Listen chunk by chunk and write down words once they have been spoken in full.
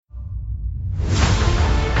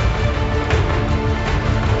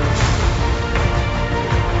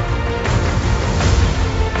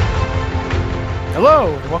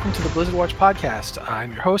welcome to the Blizzard Watch podcast.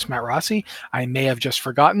 I'm your host, Matt Rossi. I may have just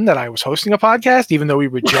forgotten that I was hosting a podcast, even though we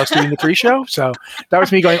were just doing the pre-show. So that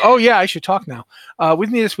was me going, oh yeah, I should talk now. With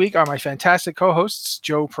me this week are my fantastic co-hosts,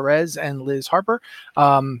 Joe Perez and Liz Harper.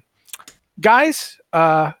 Guys,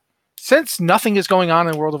 since nothing is going on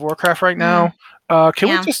in World of Warcraft right now, can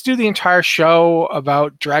we just do the entire show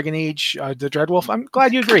about Dragon Age, the Dreadwolf? I'm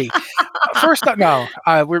glad you agree. First,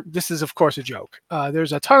 this is, of course, a joke.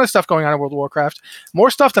 There's a ton of stuff going on in World of Warcraft. More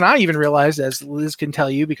stuff than I even realized, as Liz can tell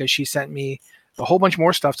you, because she sent me a whole bunch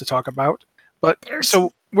more stuff to talk about.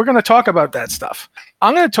 So we're going to talk about that stuff.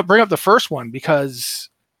 I'm going to bring up the first one, because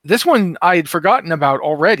this one I had forgotten about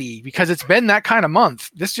already, because it's been that kind of month.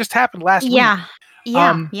 This just happened last week.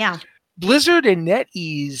 Yeah. Blizzard and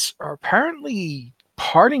NetEase are apparently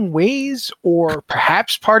parting ways, or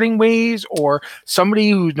perhaps parting ways, or somebody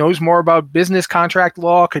who knows more about business contract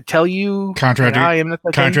law could tell you. Contract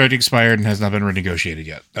expired and has not been renegotiated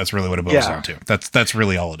yet. That's really what it boils down to. That's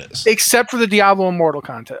really all it is. Except for the Diablo Immortal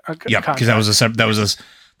contract. Yeah, because that was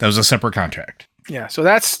a separate contract. Yeah, so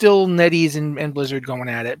that's still NetEase and Blizzard going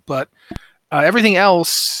at it, but everything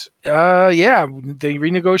else, the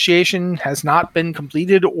renegotiation has not been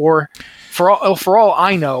completed, or for all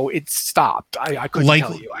I know, it's stopped. I couldn't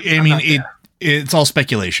tell you. It's all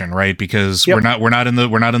speculation, right? Because we're not in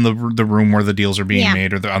the room where the deals are being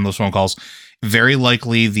made, or on those phone calls. Very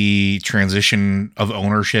likely the transition of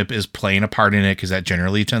ownership is playing a part in it, because that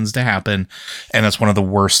generally tends to happen. And that's one of the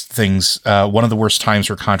worst things, one of the worst times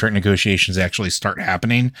where contract negotiations actually start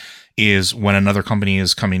happening is when another company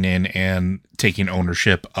is coming in and taking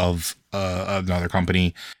ownership of another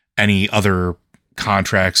company. Any other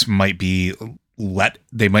contracts might let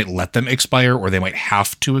them expire, or they might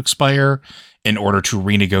have to expire in order to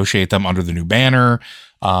renegotiate them under the new banner.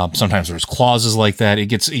 Sometimes there's clauses like that. It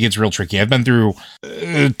gets real tricky. I've been through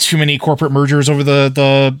too many corporate mergers over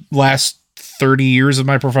the last 30 years of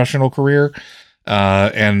my professional career.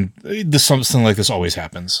 And something like this always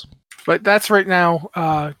happens. But that's right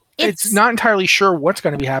now. It's not entirely sure what's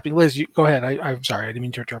going to be happening. Liz, go ahead. I'm sorry. I didn't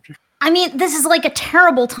mean to interrupt you. I mean, this is like a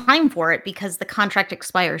terrible time for it, because the contract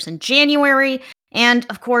expires in January. And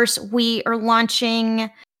of course, we are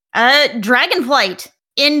launching Dragonflight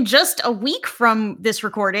in just a week from this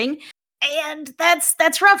recording. And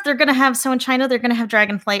that's rough. They're going to have, so in China, they're going to have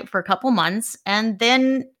Dragonflight for a couple months. And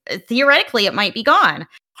then theoretically, it might be gone.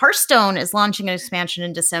 Hearthstone is launching an expansion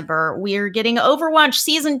in December. We're getting Overwatch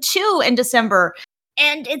Season 2 in December.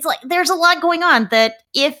 And it's like, there's a lot going on that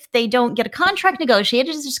if they don't get a contract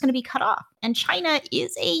negotiated, it's just going to be cut off. And China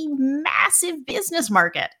is a massive business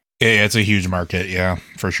market. Yeah, it's a huge market. Yeah,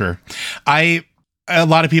 for sure. A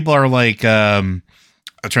lot of people are like, I'm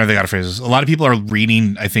trying to think how to phrase this. A lot of people are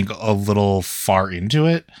reading, I think, a little far into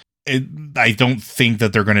it. I don't think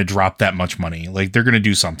that they're going to drop that much money. Like, they're going to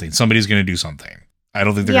do something. Somebody's going to do something. I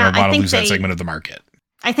don't think they're going to want to lose that segment of the market.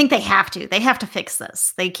 I think they have to. They have to fix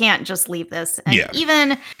this. They can't just leave this.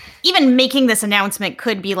 And even making this announcement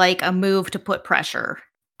could be like a move to put pressure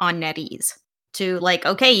on NetEase to like,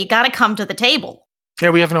 okay, you got to come to the table.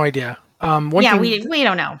 Yeah, we have no idea. We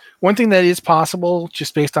don't know. One thing that is possible,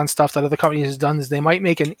 just based on stuff that other companies has done, is they might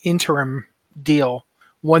make an interim deal,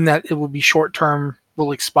 one that it will be short term,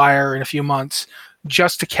 will expire in a few months,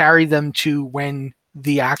 just to carry them to when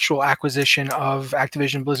the actual acquisition of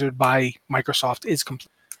Activision Blizzard by Microsoft is complete.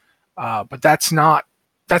 But that's not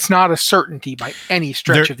a certainty by any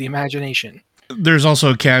stretch of the imagination. There's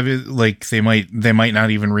also a caveat, like they might not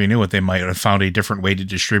even renew it. They might have found a different way to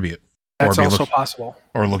distribute. That's also possible.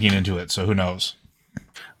 Or looking into it, so who knows?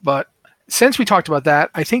 But since we talked about that,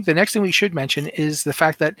 I think the next thing we should mention is the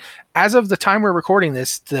fact that as of the time we're recording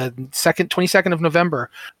this, the 22nd of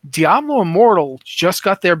November, Diablo Immortal just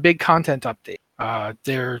got their big content update.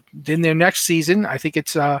 They're in their next season. I think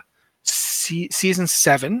it's season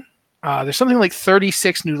 7. There's something like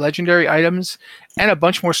 36 new legendary items and a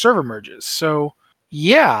bunch more server merges. So,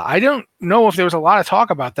 yeah, I don't know if there was a lot of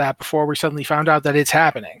talk about that before we suddenly found out that it's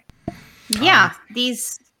happening. Yeah,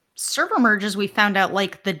 these server merges we found out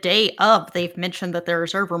like the day of. They've mentioned that there are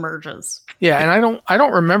server merges. Yeah, and I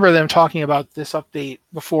don't remember them talking about this update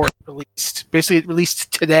before it released. Basically, it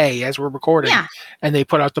released today as we're recording, and they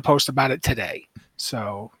put out the post about it today.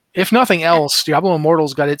 So, if nothing else, Diablo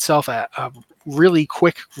Immortal's got itself a really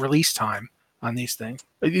quick release time on these things.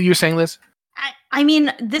 You were saying, Liz? I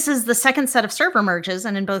mean, this is the second set of server merges,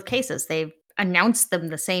 and in both cases, they've announced them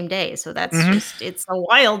the same day. So that's it's a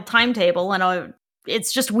wild timetable, and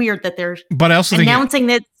it's just weird that they're announcing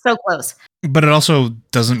it so close. But it also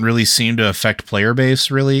doesn't really seem to affect player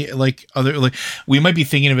base, really. We might be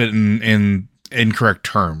thinking of it in incorrect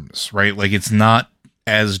terms, right? Like, it's not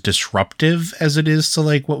as disruptive as it is to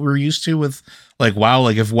like what we're used to with like WoW.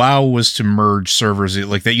 Like if WoW was to merge servers,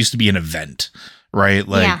 like that used to be an event, right?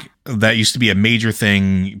 Like that used to be a major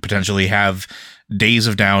thing, potentially have days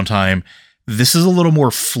of downtime. This is a little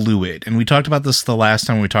more fluid. And we talked about this the last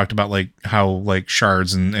time we talked about like how like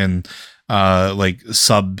shards and like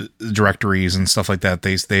sub directories and stuff like that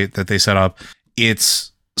they set up.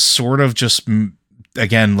 It's sort of just,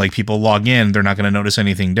 again, like people log in, they're not going to notice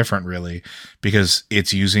anything different really because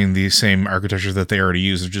it's using the same architecture that they already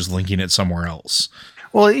use. They're just linking it somewhere else.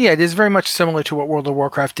 Well, yeah, it is very much similar to what World of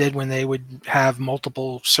Warcraft did when they would have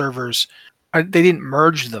multiple servers. They didn't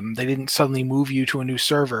merge them. They didn't suddenly move you to a new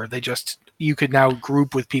server. You could now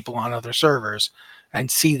group with people on other servers and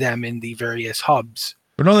see them in the various hubs.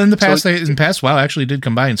 But no, in the past, WoW actually did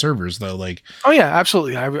combine servers though. Like, oh yeah,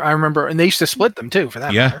 absolutely. I remember, and they used to split them too for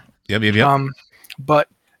that matter. Yep. But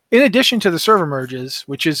in addition to the server merges,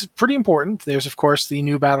 which is pretty important, there's of course the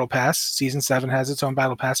new battle pass. Season 7 has its own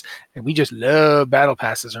battle pass, and we just love battle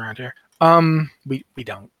passes around here. We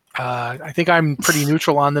don't. I think I'm pretty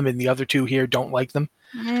neutral on them, and the other two here don't like them.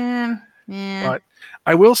 Yeah. But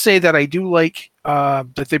I will say that I do like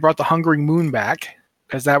that they brought the Hungering Moon back,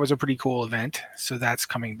 because that was a pretty cool event. So that's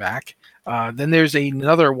coming back. Then there's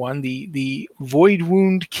another one, the Void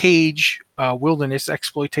Wound Cage Wilderness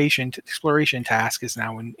Exploration Exploration task is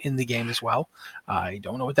now in the game as well. I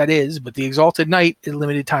don't know what that is, but the Exalted Night, a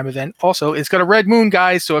limited time event. Also, it's got a red moon,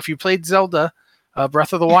 guys. So if you played Zelda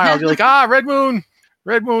Breath of the Wild, you're like, red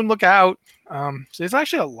moon, look out. So there's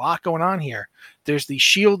actually a lot going on here. There's the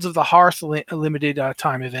Shields of the Hearth limited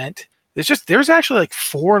time event. There's actually like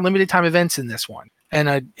 4 limited time events in this one, and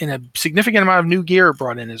a significant amount of new gear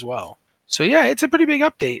brought in as well. So yeah, it's a pretty big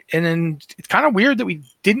update. And then it's kind of weird that we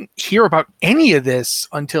didn't hear about any of this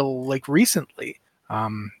until like recently.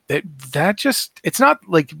 It's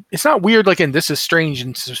not weird like, and this is strange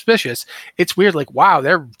and suspicious. It's weird like, wow,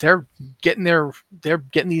 they're getting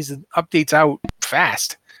these updates out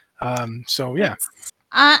fast. So yeah.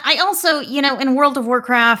 I also, in World of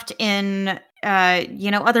Warcraft, in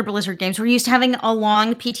other Blizzard games, we're used to having a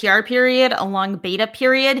long PTR period, a long beta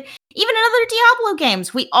period. Even in other Diablo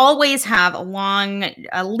games, we always have a long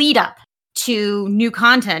lead up to new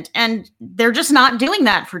content, and they're just not doing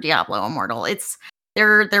that for Diablo Immortal.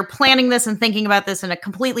 They're planning this and thinking about this in a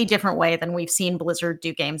completely different way than we've seen Blizzard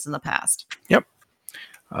do games in the past. Yep.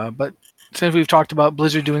 But since we've talked about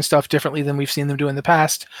Blizzard doing stuff differently than we've seen them do in the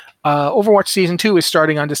past, Overwatch Season 2 is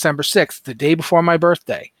starting on December 6th, the day before my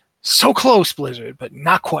birthday. So close, Blizzard, but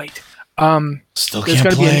not quite. Still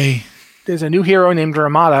can't play. There's a new hero named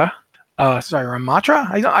Ramatra.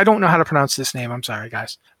 I don't know how to pronounce this name. I'm sorry,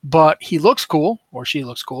 guys. But he looks cool, or she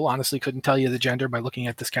looks cool. Honestly, couldn't tell you the gender by looking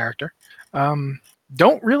at this character.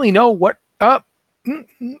 Don't really know what up.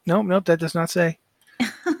 Nope, that does not say.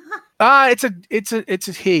 It's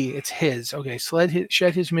a he. It's his. Okay,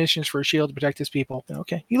 shed his missions for a shield to protect his people.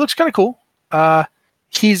 Okay, he looks kind of cool.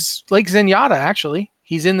 He's like Zenyatta, actually.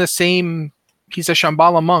 He's in the same. He's a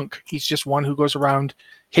Shambhala monk. He's just one who goes around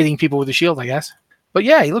hitting people with a shield, I guess. But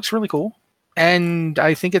yeah, he looks really cool. And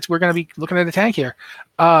I think we're going to be looking at a tank here.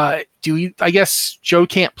 I guess Joe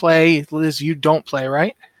can't play. Liz, you don't play,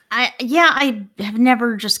 right? I have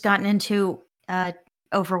never just gotten into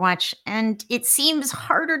Overwatch, and it seems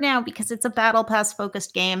harder now because it's a battle pass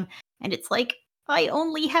focused game, and it's like I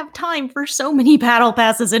only have time for so many battle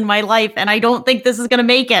passes in my life, and I don't think this is going to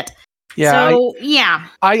make it. Yeah. So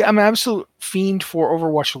I'm an absolute fiend for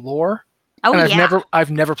Overwatch lore. Oh, and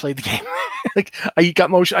I've never played the game. Like I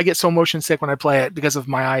get so motion sick when I play it because of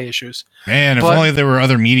my eye issues. Man, if only there were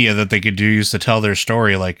other media that they could use to tell their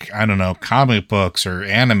story, like I don't know, comic books or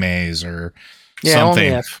animes or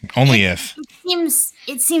something. Only if.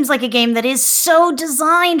 It seems like a game that is so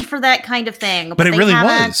designed for that kind of thing. But it really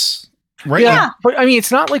was. Right? Yeah. But I mean,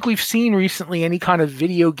 it's not like we've seen recently any kind of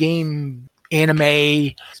video game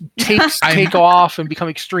anime take off and become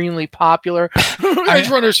extremely popular. Edge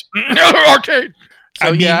Runners arcade. So,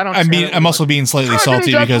 I'm also being slightly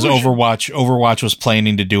salty because Overwatch was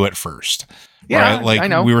planning to do it first. Yeah, right? Like I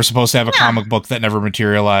know. We were supposed to have a comic book that never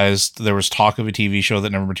materialized. There was talk of a TV show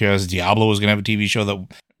that never materialized. Diablo was going to have a TV show that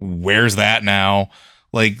where's that now?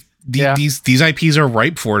 Like these IPs are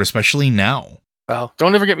ripe for it, especially now. Well,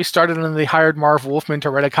 don't ever get me started on they hired Marv Wolfman to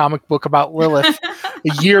write a comic book about Lilith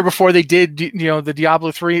a year before they did, the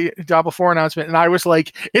Diablo 4 announcement. And I was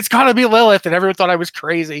like, it's got to be Lilith. And everyone thought I was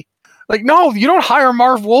crazy. Like, no, you don't hire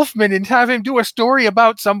Marv Wolfman and have him do a story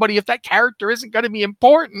about somebody if that character isn't going to be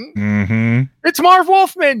important. Mm-hmm. It's Marv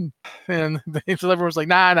Wolfman. And so everyone was like,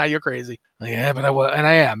 nah, you're crazy. Like, yeah, but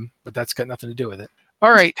I am. But that's got nothing to do with it.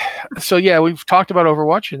 All right. So yeah, we've talked about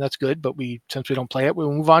Overwatch, and that's good. But since we don't play it,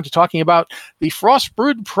 we'll move on to talking about the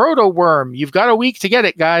Frostbrood Proto Worm. You've got a week to get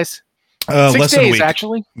it, guys. 6 less days, than a week.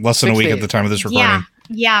 Actually. Less than a week at the time of this recording.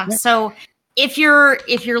 Yeah. So if you're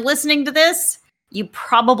listening to this, you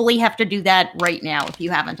probably have to do that right now if you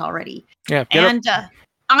haven't already. Yeah. And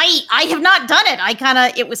I have not done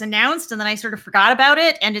it. It was announced and then I sort of forgot about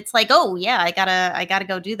it, and it's like, oh yeah, I gotta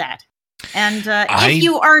go do that. And if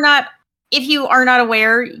you are not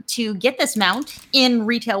aware, to get this mount in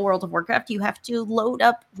retail World of Warcraft, you have to load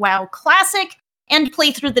up WoW Classic and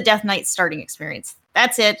play through the Death Knight starting experience.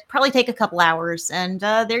 That's it. Probably take a couple hours, and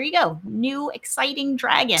there you go. New exciting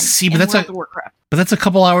dragon. See, but that's World of Warcraft. But that's a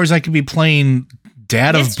couple hours I could be playing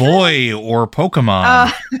Dad of Boy or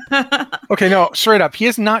Pokemon. Okay, no, straight up, he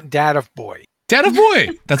is not Dad of Boy. Dad of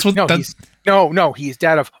Boy. That's what. He's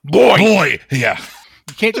Dad of Boy. Boy. Yeah.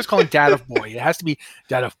 You can't just call him Dad of Boy. It has to be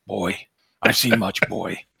Dad of Boy. I've seen much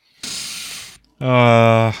boy.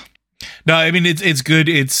 No, I mean it's good.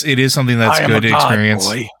 It is something that's good experience.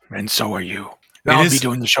 Boy, and so are you. I'll be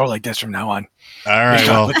doing the show like this from now on. All right.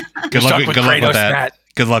 Well, good luck with that.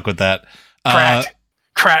 Good luck with that.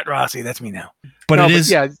 Krat Rossi, that's me now. But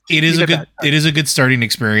it is a good starting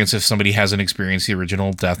experience if somebody hasn't experienced the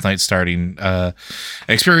original Death Knight starting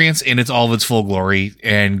experience in all of its full glory,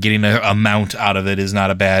 and getting a mount out of it is not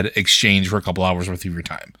a bad exchange for a couple hours worth of your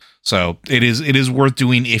time. So it is worth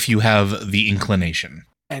doing if you have the inclination.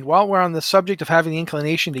 And while we're on the subject of having the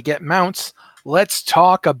inclination to get mounts, let's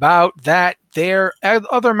talk about that. There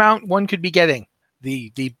other mount one could be getting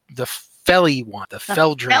the Felly one, the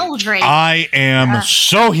Feldrake. I am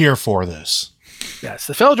so here for this. Yes,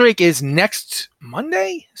 the Feldrake is next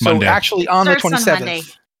Monday. So actually on the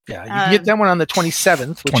 27th. Yeah, you can get that one on the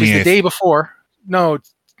 27th, which 28th. Is the day before. No,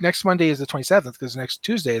 next Monday is the 27th because next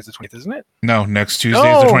Tuesday is the 20th, isn't it? No, next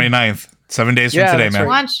Tuesday is the 29th. 7 days from today, man.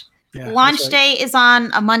 Right. Launch day is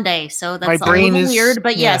on a Monday, so that's a little weird.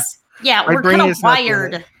 But yes, we're kind of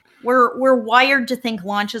wired. We're wired to think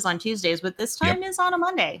launch is on Tuesdays, but this time is on a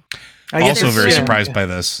Monday. Also very surprised by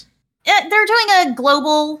this. They're doing a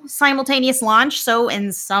global simultaneous launch, so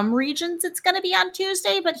in some regions it's going to be on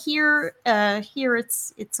Tuesday, but here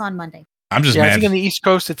it's on Monday. I'm just mad. I think on the East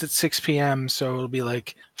Coast it's at 6 p.m., so it'll be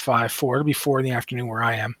like 4. It'll be 4 in the afternoon where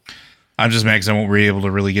I am. I'm just mad because I won't be able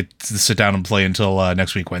to really get to sit down and play until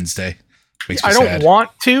next week Wednesday. Makes me sad. I don't want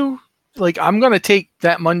to. Like, I'm going to take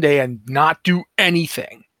that Monday and not do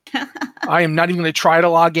anything. I am not even going to try to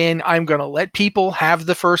log in. I'm going to let people have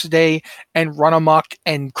the first day and run amok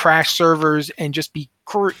and crash servers and just be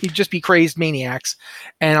crazed maniacs.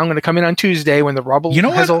 And I'm going to come in on Tuesday when the rubble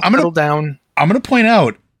has all settled down. I'm going to point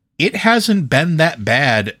out, it hasn't been that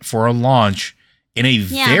bad for a launch in a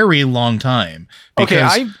very long time. Okay,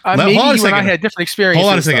 I had different experiences.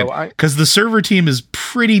 Hold on a second, because the server team is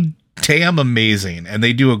pretty damn amazing, and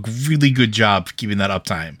they do a really good job keeping that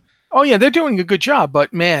uptime. Oh yeah, they're doing a good job,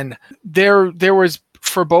 but man, there was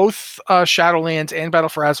for both Shadowlands and Battle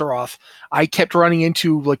for Azeroth, I kept running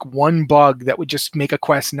into like one bug that would just make a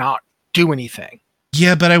quest not do anything.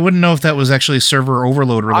 Yeah, but I wouldn't know if that was actually server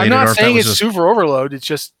overload related. I'm not saying it's server overload. It's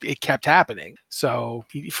just it kept happening. So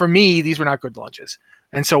for me, these were not good launches.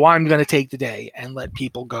 And so I'm going to take the day and let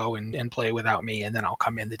people go and play without me, and then I'll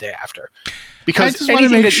come in the day after. Because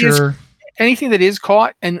anything that is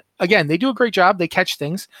caught, and again, they do a great job. They catch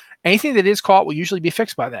things. Anything that is caught will usually be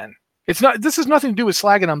fixed by then. It's not. This has nothing to do with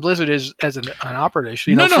slagging on Blizzard as an operative.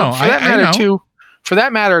 For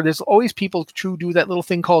that matter, there's always people who do that little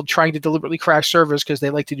thing called trying to deliberately crash servers because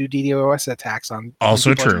they like to do DDoS attacks on.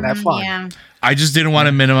 Also true. Yeah. I just didn't want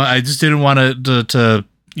to minimize. I just didn't want to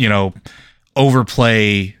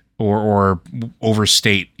overplay or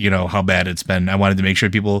overstate how bad it's been. I wanted to make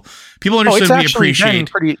sure people understood we appreciate.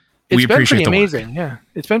 It's been pretty amazing. Yeah,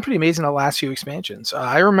 it's been pretty amazing the last few expansions.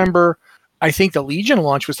 I remember, I think the Legion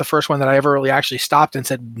launch was the first one that I ever really actually stopped and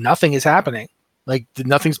said nothing is happening. Like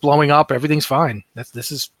nothing's blowing up, everything's fine.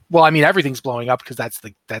 Everything's blowing up because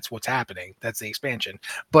that's what's happening. That's the expansion.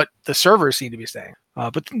 But the servers seem to be staying.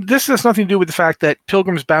 But this has nothing to do with the fact that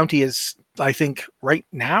Pilgrim's Bounty is, I think, right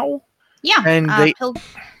now. Yeah, and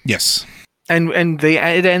yes, and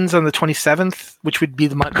it ends on the 27th, which would be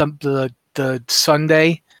the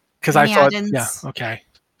Sunday. Because I thought, okay.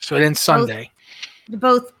 So it ends Sunday.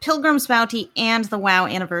 Both Pilgrim's Bounty and the WoW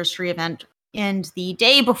anniversary event end the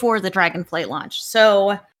day before the Dragonflight launch.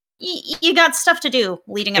 So you got stuff to do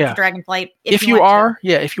leading up to Dragonflight. If you are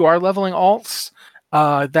leveling alts,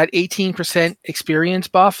 that 18% experience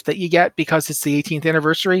buff that you get because it's the 18th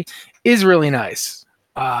anniversary is really nice.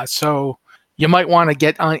 So you might want to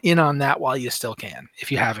get in on that while you still can,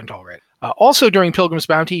 if you haven't already. Also, during Pilgrim's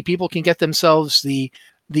Bounty, people can get themselves the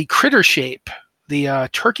critter shape, the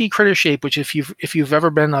turkey critter shape. Which, if you've ever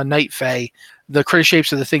been a Night Fae, the critter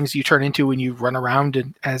shapes are the things you turn into when you run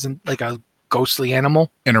around as like a ghostly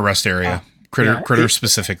animal in a rest area. Critter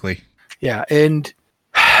specifically. Yeah, and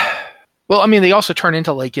well, I mean, they also turn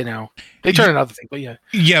into they turn into other things, but yeah.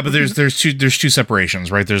 Yeah, but there's two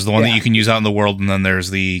separations, right? There's the one that you can use out in the world, and then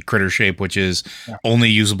there's the critter shape, which is only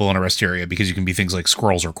usable in a rest area because you can be things like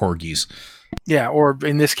squirrels or corgis. Yeah, or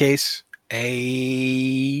in this case,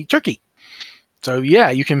 a turkey. So yeah,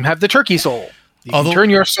 you can have the turkey soul. You can turn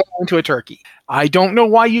your soul into a turkey. I don't know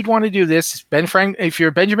why you'd want to do this. If you're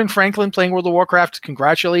Benjamin Franklin playing World of Warcraft,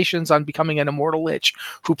 congratulations on becoming an immortal lich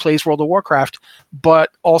who plays World of Warcraft. But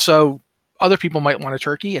also, other people might want a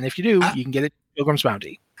turkey, and if you do, you can get it Pilgrim's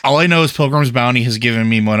Bounty. All I know is Pilgrim's Bounty has given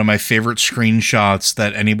me one of my favorite screenshots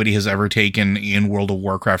that anybody has ever taken in World of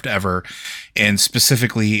Warcraft ever. And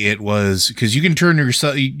specifically, it was because you can turn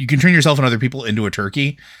yourself and other people into a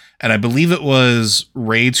turkey. And I believe it was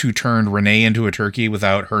Raids who turned Renee into a turkey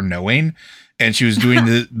without her knowing. And she was doing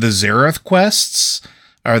the Zerath quests,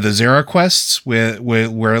 or the Zera quests, where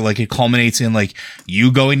like it culminates in like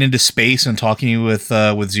you going into space and talking with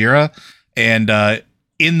Zera. And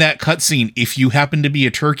in that cutscene, if you happen to be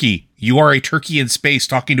a turkey, you are a turkey in space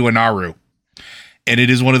talking to a Naru. And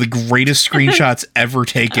it is one of the greatest screenshots ever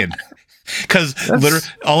taken. Because literally,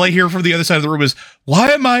 all I hear from the other side of the room is,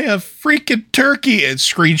 "Why am I a freaking turkey?" And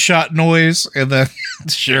screenshot noise, and then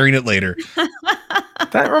sharing it later.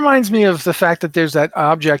 That reminds me of the fact that there's that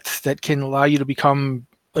object that can allow you to become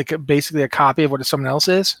basically a copy of what someone else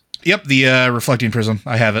is. Yep, the reflecting prism.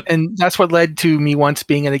 I have it, and that's what led to me once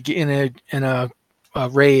being in a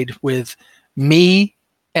raid with me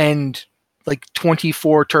and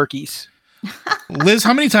 24 turkeys. Liz,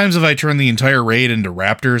 how many times have I turned the entire raid into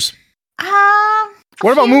raptors?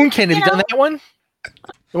 What about Moonkin? Have you done that one?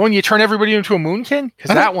 The one you turn everybody into a Moonkin?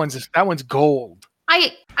 Because that one's gold.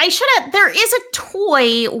 I should have. There is a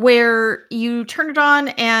toy where you turn it on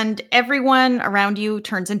and everyone around you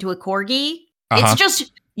turns into a corgi. It's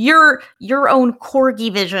just your own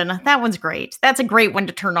corgi vision. That one's great. That's a great one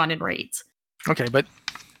to turn on in raids. Okay, but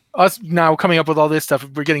us now coming up with all this stuff,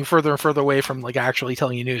 we're getting further and further away from actually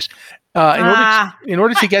telling you news. In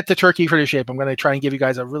order to get the turkey critter shape, I'm going to try and give you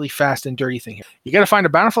guys a really fast and dirty thing here. You got to find a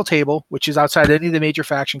bountiful table, which is outside any of the major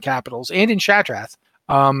faction capitals and in Shattrath.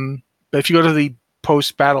 But if you go to the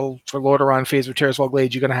post-battle for Lordaeron phase of Tirisfal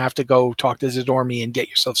Glades, you're going to have to go talk to Zadormi and get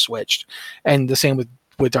yourself switched. And the same with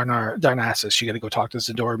Darnassus. You got to go talk to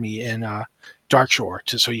Zadormi in Darkshore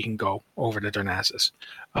so you can go over to Darnassus.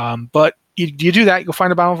 But you do that, you go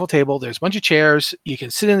find a bountiful table. There's a bunch of chairs. You can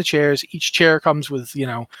sit in the chairs. Each chair comes with,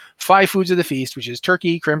 5 foods of the feast, which is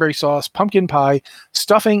turkey, cranberry sauce, pumpkin pie,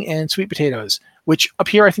 stuffing, and sweet potatoes, which up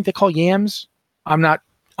here I think they call yams. I'm not,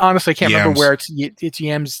 honestly, I can't remember where it's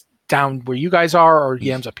yams down where you guys are or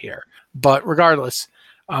yams up here. But regardless,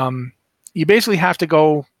 you basically have to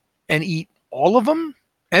go and eat all of them.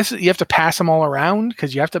 And you have to pass them all around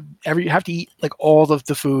because you have to eat all of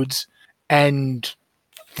the foods, and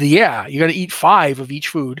you got to eat 5 of each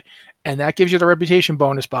food, and that gives you the reputation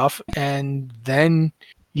bonus buff. And then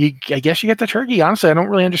I guess you get the turkey. Honestly, I don't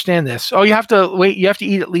really understand this. Oh, you have to wait. You have to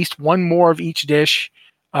eat at least one more of each dish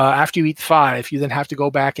after you eat 5. You then have to go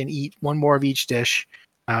back and eat one more of each dish.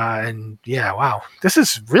 And yeah, wow, this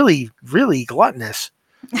is really, really gluttonous.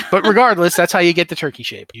 But regardless, that's how you get the turkey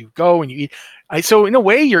shape. You go and you eat. So in a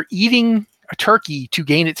way, you're eating a turkey to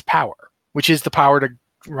gain its power, which is the power to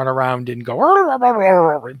run around and go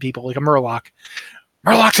and people like a Murloc.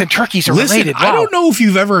 Murlocs and turkeys are related. Wow. I don't know if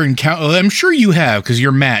you've ever encountered. I'm sure you have because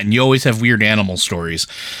you're Matt and you always have weird animal stories.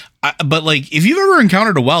 But if you've ever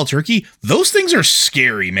encountered a wild turkey, those things are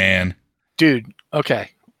scary, man. Dude,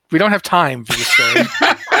 okay. We don't have time for this story.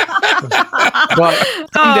 But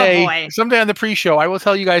someday on the pre-show, I will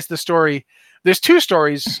tell you guys the story. There's 2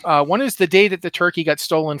 stories. One is the day that the turkey got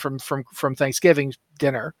stolen from Thanksgiving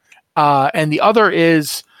dinner. And the other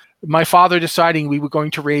is my father deciding we were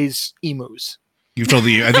going to raise emus. I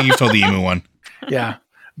think you've told the emu one. Yeah.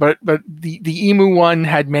 But the emu one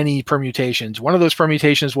had many permutations. One of those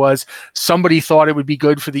permutations was somebody thought it would be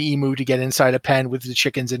good for the emu to get inside a pen with the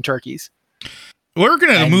chickens and turkeys. We're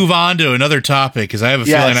going to move on to another topic because I have a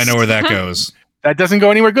feeling I know where that goes. That doesn't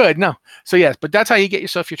go anywhere good. No. So yes, but that's how you get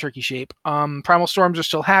yourself your turkey shape. Primal Storms are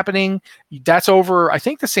still happening. That's over, I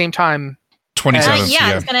think, the same time.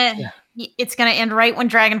 27th. It's gonna end right when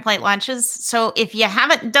Dragonflight launches. So if you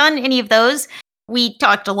haven't done any of those, we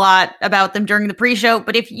talked a lot about them during the pre-show.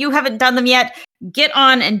 But if you haven't done them yet, get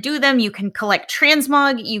on and do them. You can collect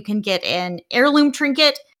transmog. You can get an heirloom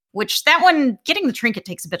trinket, which that one, getting the trinket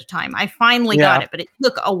takes a bit of time. I finally got it, but it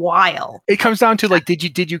took a while. It comes down to like,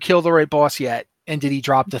 did you kill the right boss yet? And did he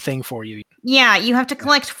drop the thing for you? Yeah, you have to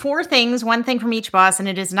collect 4 things, 1 thing from each boss, and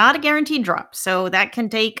it is not a guaranteed drop. So that can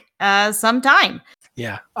take some time.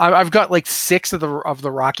 Yeah, I've got like 6 of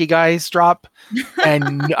the Rocky guys drop,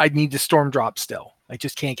 and I need the storm drop still. I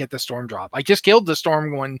just can't get the storm drop. I just killed the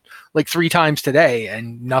storm one like 3 times today,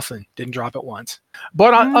 and nothing. Didn't drop it once.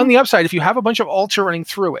 But on the upside, if you have a bunch of ultra running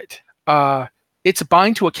through it, it's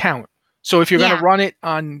bind to account. So if you're going to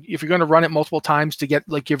run it multiple times to get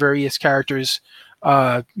like your various characters,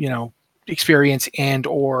 experience and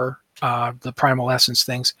or the primal essence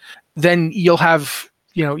things, then you'll have,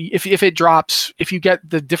 if it drops, if you get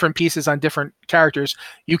the different pieces on different characters,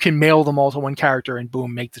 you can mail them all to one character and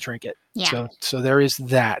boom, make the trinket. Yeah. So there is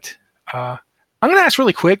that. I'm going to ask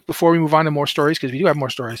really quick before we move on to more stories, because we do have more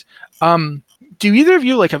stories. Do either of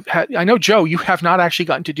you I know, Joe, you have not actually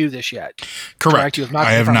gotten to do this yet. Correct. You have not.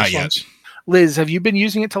 I have not yet. Liz, have you been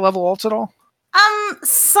using it to level alts at all?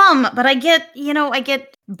 Some, but I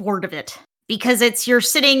get bored of it because you're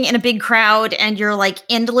sitting in a big crowd and you're like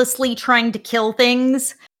endlessly trying to kill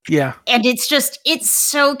things. Yeah. And it's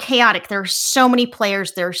so chaotic. There are so many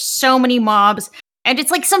players, there's so many mobs. And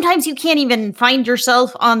it's like sometimes you can't even find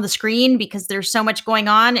yourself on the screen because there's so much going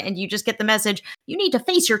on, and you just get the message, you need to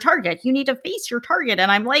face your target. You need to face your target.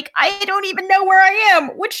 And I'm like, I don't even know where I am.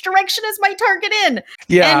 Which direction is my target in?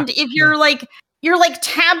 Yeah. And if you're like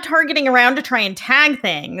tab targeting around to try and tag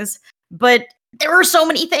things, but there are so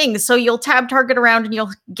many things. So you'll tab target around and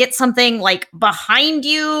you'll get something like behind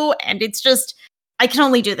you. And it's just, I can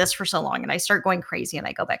only do this for so long, and I start going crazy and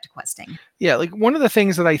I go back to questing. Yeah, like one of the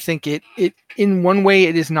things that I think it in one way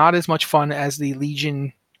it is not as much fun as the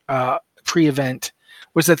Legion pre-event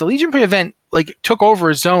was that the Legion pre-event like took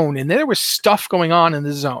over a zone, and there was stuff going on in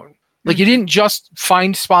the zone. Like you didn't just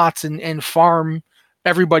find spots and farm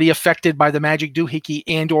everybody affected by the magic doohickey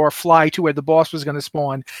and or fly to where the boss was going to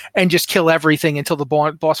spawn and just kill everything until the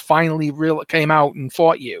boss finally came out and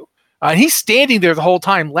fought you. And he's standing there the whole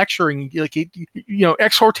time lecturing, like,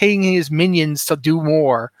 exhorting his minions to do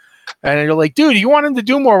more. And you're like, dude, you want him to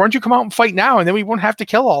do more? Why don't you come out and fight now? And then we won't have to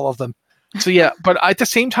kill all of them. So, yeah, but at the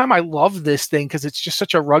same time, I love this thing because it's just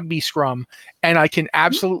such a rugby scrum. And I can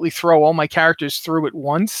absolutely throw all my characters through at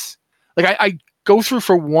once. Like, I go through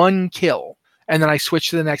for 1 kill, and then I switch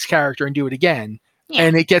to the next character and do it again. Yeah.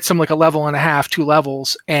 And it gets them like a level and a half, 2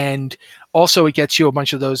 levels. And also it gets you a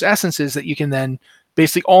bunch of those essences that you can then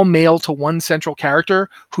basically all mail to one central character,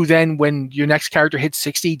 who then, when your next character hits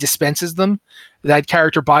 60, dispenses them. That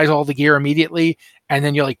character buys all the gear immediately, and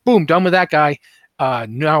then you're like, boom, done with that guy.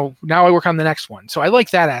 Now I work on the next one. So I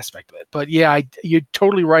like that aspect of it. But yeah, you're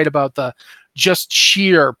totally right about the just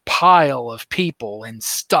sheer pile of people and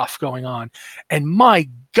stuff going on. And my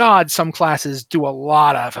God, some classes do a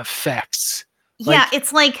lot of effects. Yeah,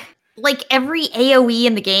 it's like every AoE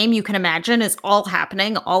in the game you can imagine is all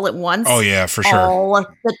happening all at once. Oh yeah, for sure. All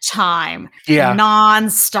the time. Yeah.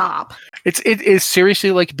 Non-stop. It is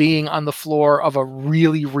seriously like being on the floor of a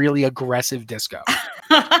really, really aggressive disco.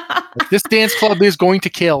 Like, this dance club is going to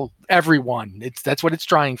kill everyone. That's what it's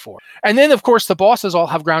trying for. And then of course the bosses all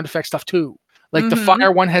have ground effect stuff too. Like the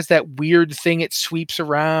fire one has that weird thing it sweeps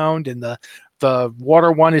around, and the water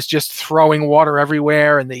one is just throwing water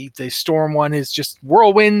everywhere, and the storm one is just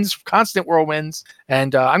whirlwinds, constant whirlwinds.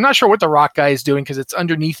 And I'm not sure what the rock guy is doing because it's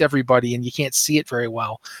underneath everybody and you can't see it very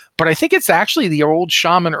well. But I think it's actually the old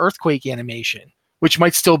Shaman Earthquake animation, which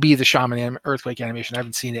might still be the Shaman Earthquake animation. I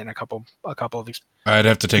haven't seen it in a couple of these. I'd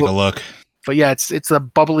have to take a look. But yeah, it's a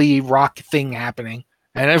bubbly rock thing happening.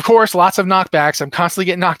 And of course, lots of knockbacks. I'm constantly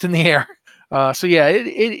getting knocked in the air. So yeah,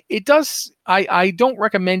 it does. I don't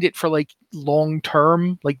recommend it for like long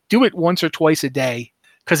term. Like do it once or twice a day,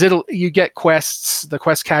 because you get quests. The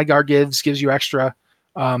quest Khadgar gives you extra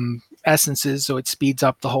essences, so it speeds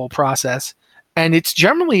up the whole process. And it's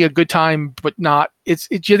generally a good time, but not. It's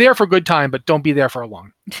you're there for a good time, but don't be there for a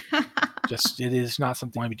long. It is not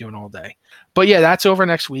something I'll be doing all day. But yeah, that's over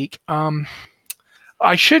next week.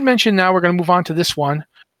 I should mention now we're going to move on to this one.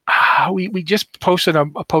 We just posted a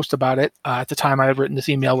post about it at the time I had written this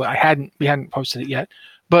email. We hadn't posted it yet,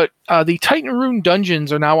 but the Titan Rune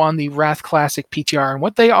dungeons are now on the Wrath Classic PTR, and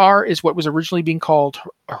what they are is what was originally being called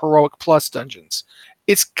Heroic Plus dungeons.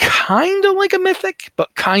 It's kind of like a Mythic,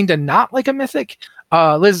 but kind of not like a Mythic.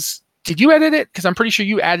 Liz, did you edit it? Because I'm pretty sure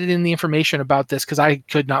you added in the information about this because I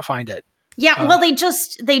could not find it. Yeah, well, they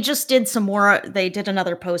just did some more. They did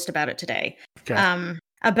another post about it today. Okay.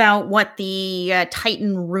 About what the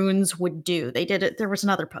Titan runes would do. They did it. There was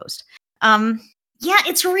another post. Yeah,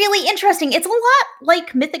 it's really interesting. It's a lot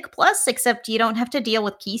like Mythic Plus, except you don't have to deal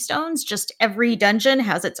with keystones. Just every dungeon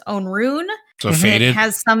has its own rune. So Fated? It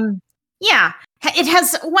has some... Yeah. It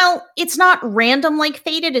has... Well, it's not random like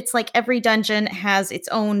Fated. It's like every dungeon has its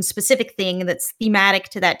own specific thing that's thematic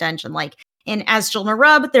to that dungeon. Like in Azjil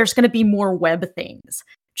Nerub, there's going to be more web things.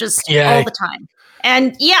 Just all the time.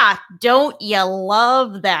 And yeah, don't you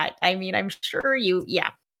love that? I mean, I'm sure you...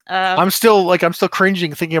 Yeah. I'm still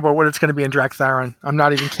cringing thinking about what it's going to be in Drak'Tharon. I'm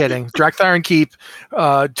not even kidding. Drak'Tharon Keep,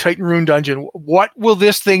 Titan Rune Dungeon. What will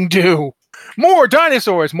this thing do? More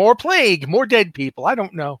dinosaurs, more plague, more dead people. I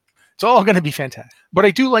don't know. It's all going to be fantastic. But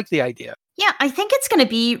I do like the idea. Yeah, I think it's going to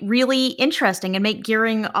be really interesting and make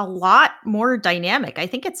gearing a lot more dynamic. I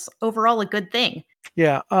think it's overall a good thing.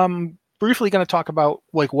 Yeah. Briefly going to talk about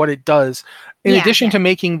like what it does in addition to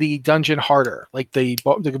making the dungeon harder. Like the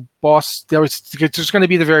boss, there's going to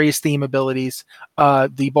be the various theme abilities.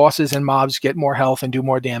 The bosses and mobs get more health and do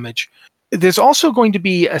more damage. There's also going to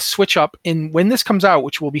be a switch up in when this comes out,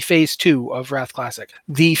 which will be phase 2 of Wrath Classic.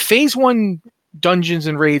 The phase 1 dungeons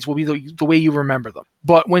and raids will be the way you remember them.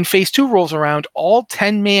 But when phase 2 rolls around, all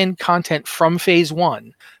 10-man content from phase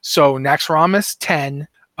 1, so Naxxramas 10,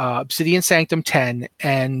 Obsidian Sanctum 10,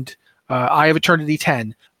 and Eye of Eternity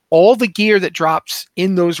 10. All the gear that drops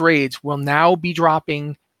in those raids will now be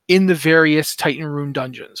dropping in the various Titan Rune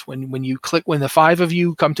dungeons. When the 5 of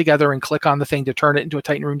you come together and click on the thing to turn it into a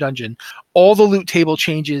Titan Rune dungeon, all the loot table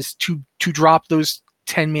changes to drop those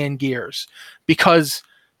 10-man gears, because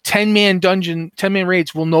 10-man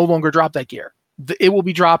raids will no longer drop that gear. It will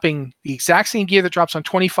be dropping the exact same gear that drops on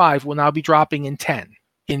 25 will now be dropping in 10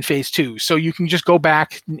 in phase 2. So you can just go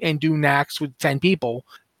back and do Nax with 10 people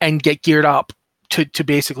and get geared up to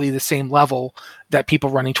basically the same level that people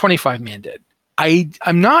running 25-man did. I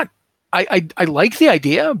like the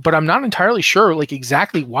idea, but I'm not entirely sure like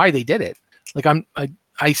exactly why they did it. Like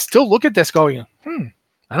I still look at this going,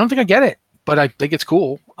 I don't think I get it, but I think it's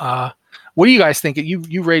cool. What do you guys think?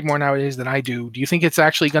 You raid more nowadays than I do. Do you think it's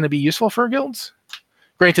actually going to be useful for guilds?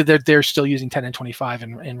 Granted, they're still using 10 and 25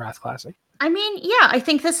 in Wrath Classic. I mean, yeah, I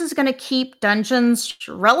think this is going to keep dungeons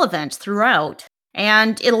relevant throughout.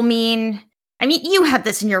 And it'll mean, you had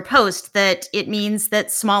this in your post, that it means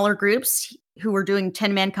that smaller groups who are doing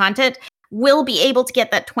 10-man content will be able to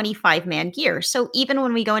get that 25-man gear. So even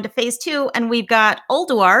when we go into phase 2 and we've got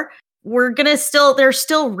Ulduar, there's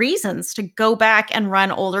still reasons to go back and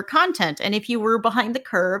run older content. And if you were behind the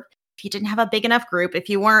curve, if you didn't have a big enough group, if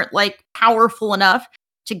you weren't like powerful enough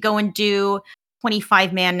to go and do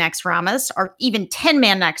 25-man Naxxramas or even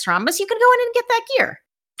 10-man Naxxramas, you could go in and get that gear.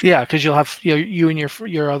 Yeah, because you'll have you and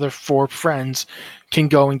your other 4 friends can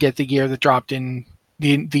go and get the gear that dropped in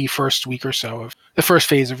the first week or so of the first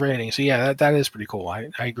phase of raiding. So yeah, that is pretty cool. I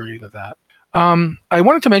agree with that. I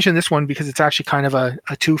wanted to mention this one because it's actually kind of a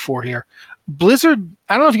 2-4 here. Blizzard,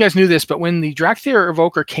 I don't know if you guys knew this, but when the Drak'Thair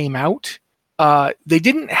Evoker came out, they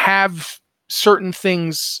didn't have certain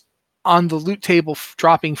things on the loot table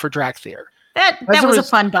dropping for Drak'Thair. That was a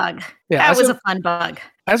fun bug. Yeah, that was a fun bug.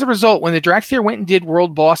 As a result, when the Drak'Thair went and did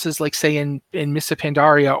world bosses, like say in Mists of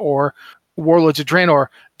Pandaria or Warlords of Draenor,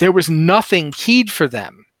 there was nothing keyed for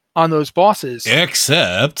them on those bosses.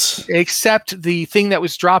 Except the thing that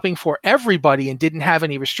was dropping for everybody and didn't have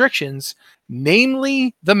any restrictions,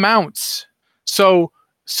 namely the mounts. So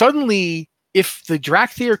suddenly, if the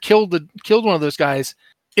Drak'Thair killed one of those guys,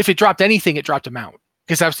 if it dropped anything, it dropped a mount,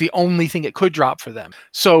 because that was the only thing it could drop for them.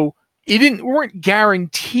 So weren't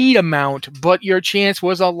guaranteed a mount, but your chance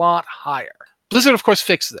was a lot higher. Blizzard, of course,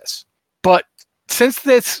 fixed this, but since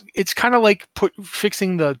it's kind of like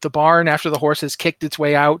fixing the barn after the horse has kicked its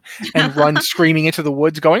way out and run screaming into the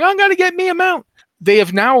woods, going, "I'm going to get me a mount." They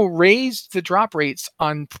have now raised the drop rates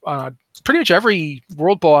on pretty much every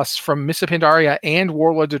world boss from Mists of Pandaria and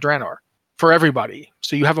Warlords of Draenor for everybody.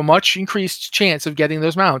 So you have a much increased chance of getting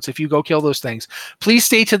those mounts if you go kill those things. Please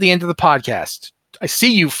stay to the end of the podcast. I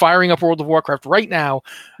see you firing up World of Warcraft right now.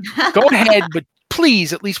 Go ahead, but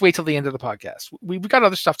please at least wait till the end of the podcast. We've got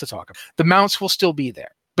other stuff to talk about. The mounts will still be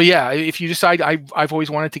there. But yeah, if you decide, I've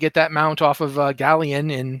always wanted to get that mount off of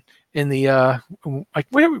Galleon in the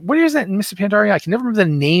what is that in Mists of Pandaria? I can never remember the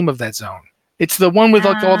name of that zone. It's the one with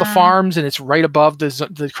like all the farms, and it's right above the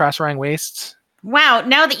Krasarang Wastes. Wow!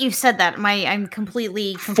 Now that you've said that, I'm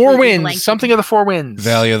completely Four Winds. Blanking. Something of the Four Winds.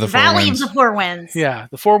 Valley of the Four Winds. Of the Four Winds. Yeah,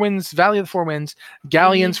 the Four Winds. Valley of the Four Winds.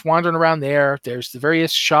 Galleons wandering around there. There's the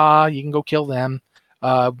various Shah. You can go kill them.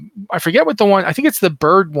 I forget what the one. I think it's the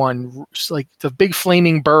bird one, like the big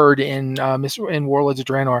flaming bird in Warlords of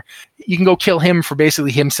Draenor. You can go kill him for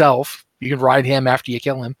basically himself. You can ride him after you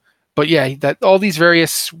kill him. But yeah, that all these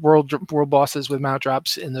various world bosses with mount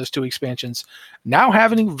drops in those 2 expansions now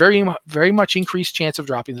having very much increased chance of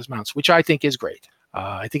dropping those mounts, which I think is great.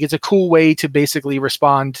 I think it's a cool way to basically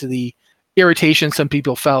respond to the irritation some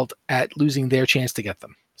people felt at losing their chance to get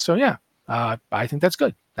them. So yeah, I think that's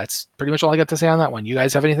good. That's pretty much all I got to say on that one. You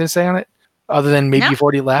guys have anything to say on it? Other than maybe you've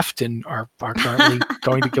already left and are currently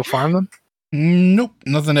going to go farm them? Nope,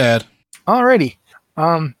 nothing to add. Alrighty.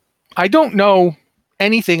 I don't know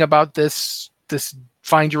anything about this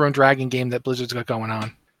Find Your Own Dragon game that Blizzard's got going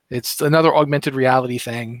on. It's another augmented reality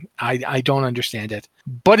thing. I don't understand it,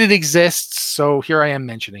 but it exists, so here I am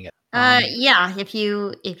mentioning it. Yeah, if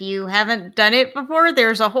you haven't done it before,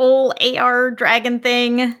 there's a whole AR dragon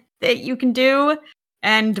thing that you can do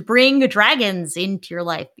and bring dragons into your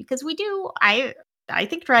life, because we do. I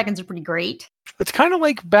think dragons are pretty great. It's kind of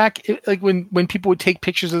like back when people would take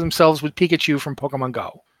pictures of themselves with Pikachu from Pokemon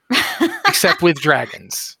Go, except with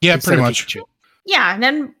dragons. Yeah, pretty much. Pikachu. Yeah, and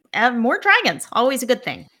then more dragons, always a good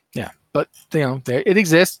thing. Yeah, but it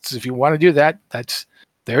exists. If you want to do that,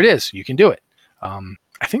 there it is. You can do it.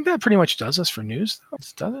 I think that pretty much does us for news.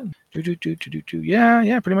 It doesn't.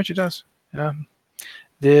 Yeah, pretty much it does.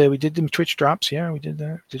 We did the Twitch drops. Yeah, we did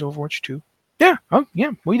that. Did Overwatch 2. Yeah. Oh,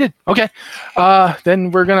 yeah, we did. Okay.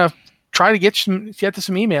 Then we're gonna try to get to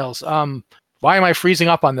some emails. Why am I freezing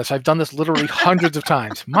up on this? I've done this literally hundreds of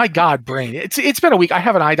times. My God, brain. It's been a week. I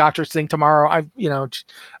have an eye doctor's thing tomorrow. I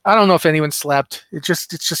don't know if anyone slept. It's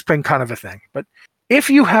just been kind of a thing. But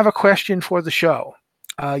if you have a question for the show,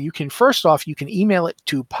 you can email it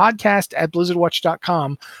to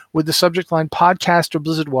podcast@blizzardwatch.com with the subject line podcast or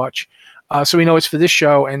Blizzard Watch. So we know it's for this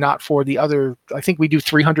show and not for the other. I think we do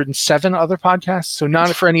 307 other podcasts, so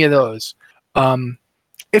not for any of those.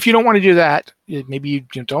 If you don't want to do that, maybe you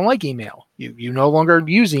don't like email. You no longer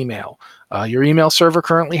use email. Your email server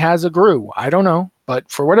currently has a GRU. I don't know, but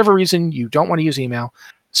for whatever reason, you don't want to use email.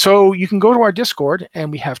 So you can go to our Discord,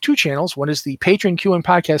 and we have 2 channels. One is the Patron Q and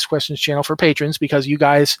Podcast Questions channel for patrons, because you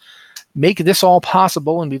guys make this all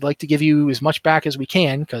possible, and we'd like to give you as much back as we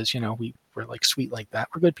can, because we're like sweet like that.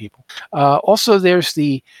 We're good people. Also, there's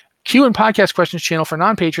the Q and Podcast Questions channel for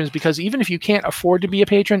non-patrons, because even if you can't afford to be a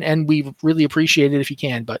patron, and we really appreciate it if you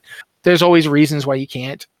can, but there's always reasons why you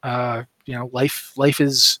can't. Life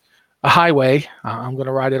is a highway. I'm going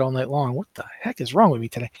to ride it all night long. What the heck is wrong with me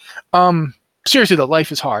today? Seriously though,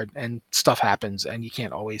 life is hard and stuff happens and you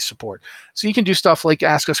can't always support. So you can do stuff like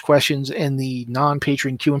ask us questions in the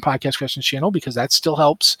non-patron Q and Podcast Questions channel, because that still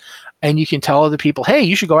helps. And you can tell other people, hey,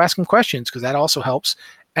 you should go ask them questions, because that also helps.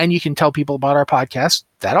 And you can tell people about our podcast.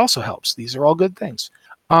 That also helps. These are all good things.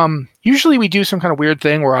 Usually we do some kind of weird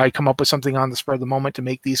thing where I come up with something on the spur of the moment to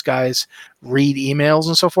make these guys read emails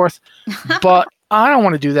and so forth. But I don't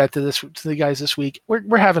want to do that to the guys this week.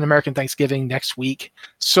 We're having American Thanksgiving next week.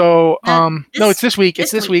 So no, it's this week.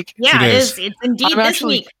 It's this week. Yeah, it is. It's indeed this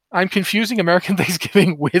week. I'm confusing American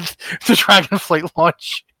Thanksgiving with the Dragonflight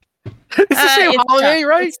launch. It's the same holiday, tough.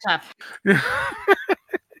 right? It's tough.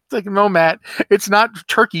 It's like, no, Matt, it's not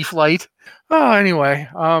Turkey Flight. Oh, anyway,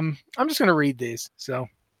 I'm just going to read these. So,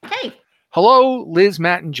 hey. Hello, Liz,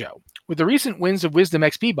 Matt, and Joe. With the recent Winds of Wisdom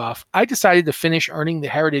XP buff, I decided to finish earning the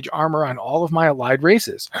Heritage armor on all of my allied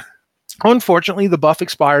races. Unfortunately, the buff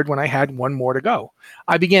expired when I had one more to go.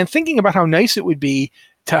 I began thinking about how nice it would be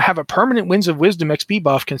to have a permanent Winds of Wisdom XP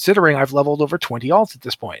buff, considering I've leveled over 20 alts at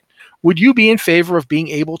this point. Would you be in favor of being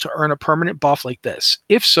able to earn a permanent buff like this?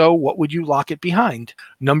 If so, what would you lock it behind?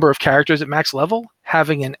 Number of characters at max level?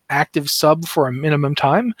 Having an active sub for a minimum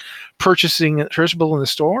time? Purchasing it in the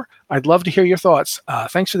store? I'd love to hear your thoughts.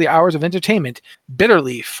 Thanks for the hours of entertainment.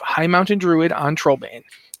 Bitterleaf, High Mountain Druid on Trollbane.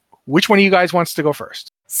 Which one of you guys wants to go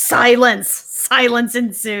first? Silence. Silence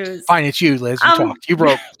ensues. Fine, it's you, Liz. You talked. You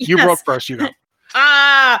broke. Yes. You broke first. You go.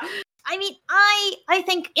 I mean, I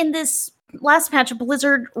think in this last patch,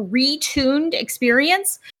 Blizzard retuned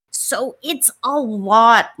experience, so it's a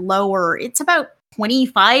lot lower. It's about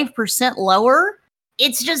 25% lower.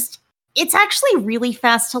 It's actually really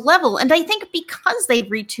fast to level. And I think because they've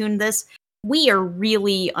retuned this, we are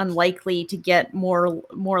really unlikely to get more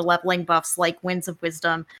leveling buffs like Winds of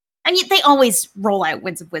Wisdom. I mean, they always roll out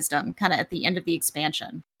Winds of Wisdom kind of at the end of the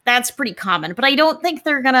expansion. That's pretty common, but I don't think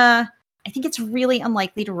they're gonna... I think it's really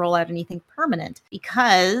unlikely to roll out anything permanent,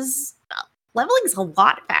 because leveling is a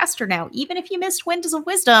lot faster now. Even if you missed Winds of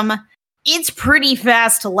Wisdom, it's pretty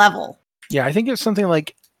fast to level. Yeah, I think it's something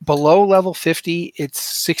like below level 50, it's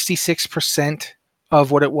 66%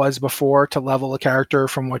 of what it was before to level a character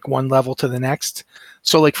from like one level to the next.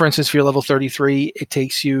 So like, for instance, if you're level 33, it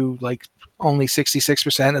takes you like only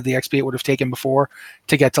 66% of the XP it would have taken before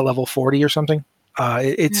to get to level 40 or something.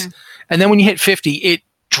 And then when you hit 50,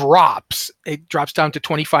 drops. It drops down to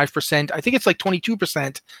 25%. I think it's like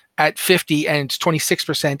 22% at 50, and it's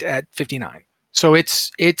 26% at 59. So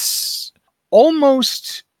it's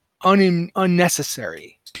almost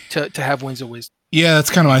unnecessary to have Winds of Wisdom. Yeah, that's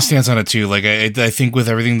kind of my stance on it too. Like, I think with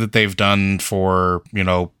everything that they've done for,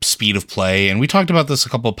 speed of play, and we talked about this a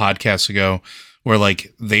couple of podcasts ago, where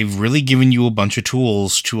like they've really given you a bunch of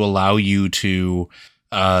tools to allow you to,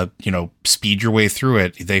 speed your way through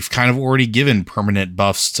it. They've kind of already given permanent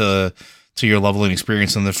buffs to your leveling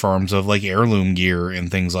experience in the forms of like heirloom gear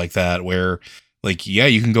and things like that, where like, yeah,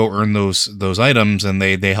 you can go earn those items, and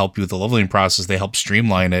they help you with the leveling process. They help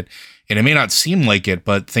streamline it. And it may not seem like it,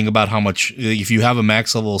 but think about how much, if you have a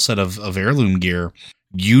max level set of heirloom gear,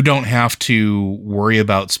 you don't have to worry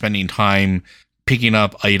about spending time picking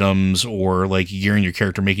up items or like gearing your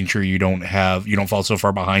character, making sure you don't fall so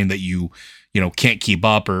far behind that you can't keep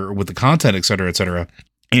up or with the content, et cetera, et cetera.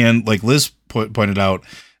 And like Liz pointed out,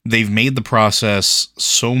 they've made the process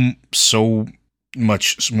so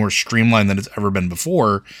much more streamlined than it's ever been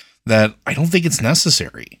before that I don't think it's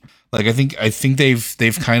necessary. Like, I think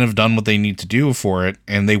they've kind of done what they need to do for it,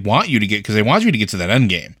 and they want you to get to that end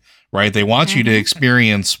game, right? They want you to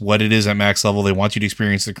experience what it is at max level. They want you to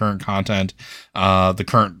experience the current content, the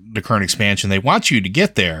current expansion. They want you to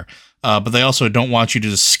get there, but they also don't want you to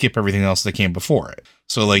just skip everything else that came before it.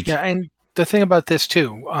 So, like, yeah, and the thing about this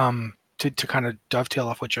too, to kind of dovetail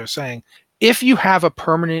off what you're saying, if you have a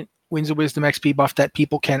permanent Winds of Wisdom XP buff that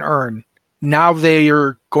people can earn, now they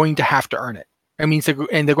are going to have to earn it. That means they're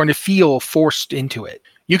going to feel forced into it.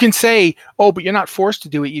 You can say, oh, but you're not forced to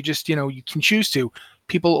do it. You just, you can choose to.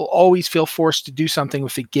 People always feel forced to do something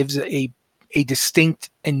if it gives a distinct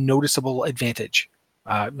and noticeable advantage.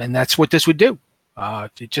 And that's what this would do.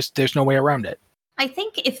 There's no way around it. I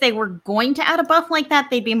think if they were going to add a buff like that,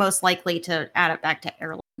 they'd be most likely to add it back to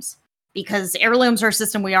heirlooms. Because heirlooms are a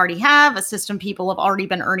system we already have, a system people have already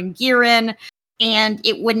been earning gear in, and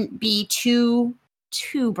it wouldn't be too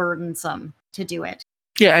burdensome to do it.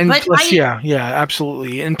 Yeah, and plus, yeah,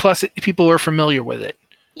 absolutely. And plus, people are familiar with it.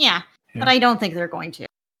 Yeah, but I don't think they're going to.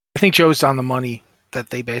 I think Joe's on the money that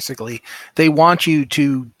they want you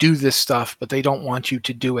to do this stuff, but they don't want you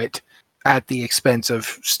to do it at the expense of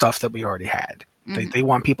stuff that we already had. Mm-hmm. They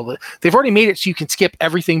want people they've already made it so you can skip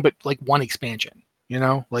everything but like one expansion.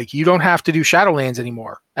 Like you don't have to do Shadowlands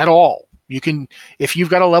anymore at all. You can, if you've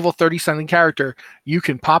got a level 30 something character, you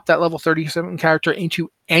can pop that level 30 something character into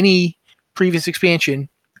any previous expansion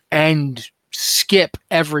and skip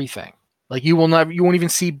everything. Like you won't even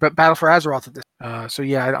see Battle for Azeroth at this. So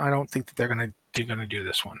yeah, I don't think that they're gonna do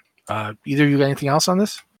this one. Either you got anything else on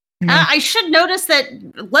this? I should notice that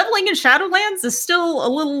leveling in Shadowlands is still a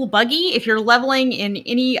little buggy. If you're leveling in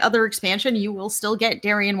any other expansion, you will still get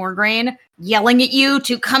Darian Morgraine yelling at you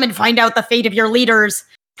to come and find out the fate of your leaders.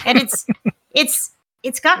 And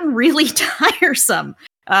it's gotten really tiresome.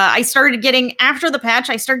 I started getting, after the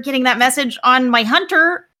patch, I started getting that message on my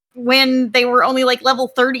hunter when they were only like level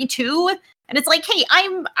 32. And it's like, hey,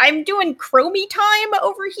 I'm doing Chromie time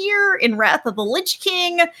over here in Wrath of the Lich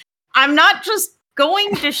King. I'm not just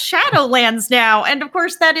going to Shadowlands now. And of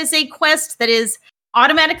course, that is a quest that is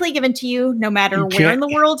automatically given to you no matter where in the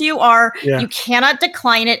world you are. Yeah. You cannot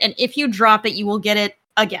decline it. And if you drop it, you will get it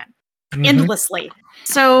again, endlessly.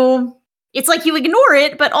 So it's like you ignore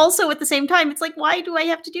it, but also at the same time, it's like, why do I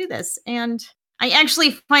have to do this? And I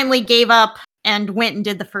actually finally gave up and went and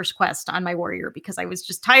did the first quest on my warrior because I was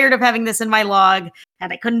just tired of having this in my log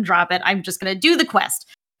and I couldn't drop it. I'm just going to do the quest.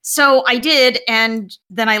 So I did, and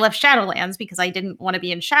then I left Shadowlands because I didn't want to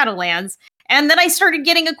be in Shadowlands. And then I started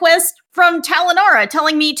getting a quest from Talinara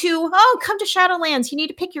telling me to, come to Shadowlands. You need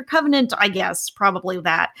to pick your covenant, I guess. Probably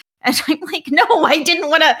that. And I'm like, no, I didn't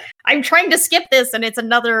want to. I'm trying to skip this, and it's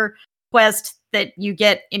another quest that you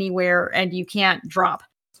get anywhere and you can't drop.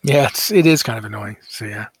 Yeah, it is kind of annoying. So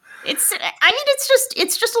yeah. It's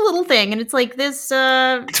just a little thing, and it's like this.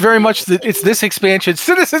 It's very much it's this expansion,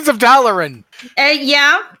 Citizens of Dalaran.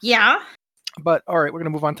 Yeah. But all right, we're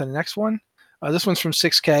gonna move on to the next one. This one's from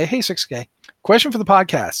 6K. Hey, 6K. Question for the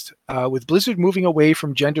podcast: with Blizzard moving away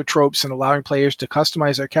from gender tropes and allowing players to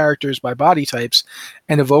customize their characters by body types,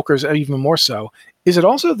 and evokers even more so, is it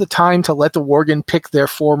also the time to let the Worgen pick their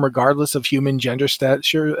form regardless of human gender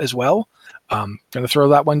stature as well? Gonna throw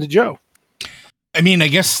that one to Joe. I mean, I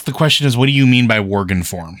guess the question is, what do you mean by Worgen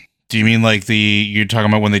form? Do you mean like you're talking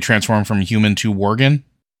about when they transform from human to Worgen?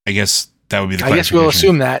 I guess that would be the question. I guess we'll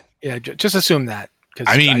assume that. Yeah, just assume that.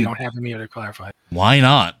 Because I don't have them here to clarify. Why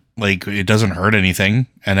not? Like, it doesn't hurt anything.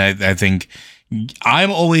 And I think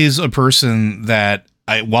I'm always a person that,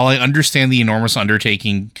 while I understand the enormous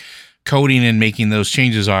undertaking coding and making those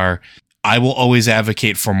changes are, I will always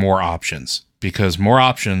advocate for more options because more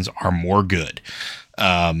options are more good.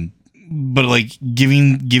 But like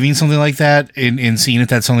giving something like that and seeing if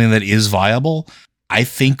that's something that is viable, I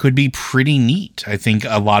think could be pretty neat. I think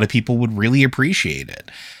a lot of people would really appreciate it.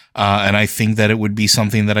 And I think that it would be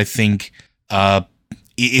something that I think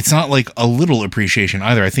it's not like a little appreciation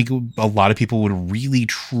either. I think a lot of people would really,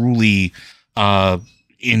 truly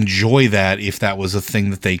enjoy that if that was a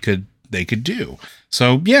thing that they could do.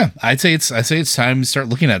 So yeah, I'd say it's time to start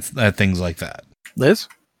looking at things like that. Liz?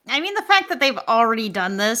 I mean, the fact that they've already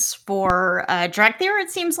done this for Dracthyr, it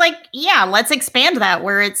seems like, yeah, let's expand that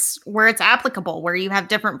where it's applicable, where you have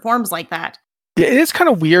different forms like that. Yeah, it is kind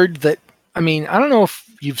of weird that, I mean, I don't know if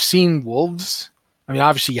you've seen wolves. I mean,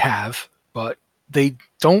 obviously you have, but they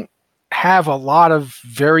don't have a lot of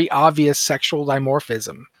very obvious sexual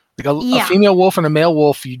dimorphism. Like a female wolf and a male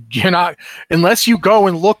wolf, you're not, unless you go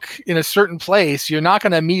and look in a certain place, you're not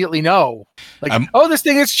going to immediately know. Like, this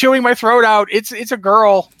thing is chewing my throat out. It's a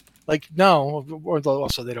girl. Like, no. Or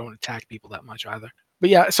also, they don't attack people that much either.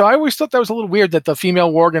 But yeah, so I always thought that was a little weird that the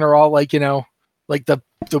female Worgen are all like, like the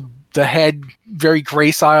head very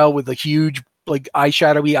gracile with the huge like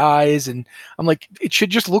eyeshadowy eyes, and I'm like, it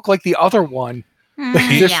should just look like the other one.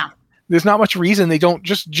 There's not much reason they don't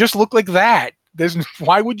just look like that.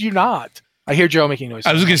 Why would you not? I hear Joe making noise.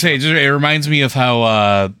 I was gonna say it reminds me of how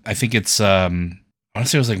I think it's I want to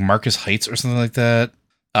say it was like Marcus Heights or something like that.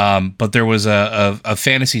 But there was a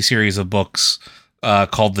fantasy series of books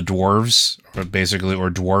called The Dwarves, or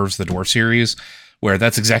Dwarves, the Dwarf series, where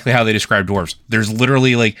that's exactly how they describe dwarves. There's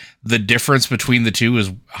literally like the difference between the two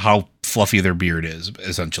is how fluffy their beard is,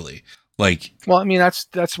 essentially. Like, well, I mean, that's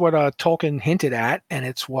what Tolkien hinted at, and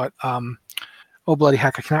it's what oh bloody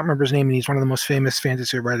heck, I cannot remember his name, and he's one of the most famous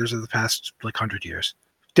fantasy writers of the past like 100 years.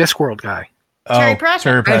 Discworld guy. Terry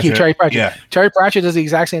Pratchett. Thank you, Terry Pratchett. Yeah. Terry Pratchett does the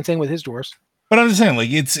exact same thing with his dwarves. But I'm just saying, like,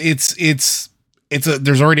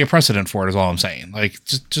 there's already a precedent for it, is all I'm saying. Like,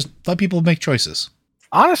 just let people make choices.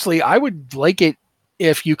 Honestly, I would like it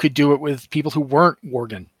if you could do it with people who weren't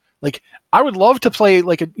Worgen. Like, I would love to play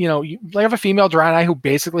like you have a female Draenei who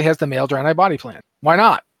basically has the male Draenei body plan. Why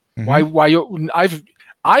not? Mm-hmm.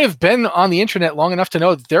 I have been on the internet long enough to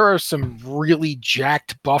know that there are some really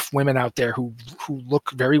jacked, buff women out there who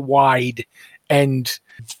look very wide, and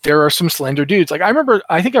there are some slender dudes. Like,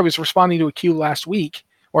 I think I was responding to a queue last week,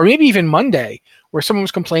 or maybe even Monday, where someone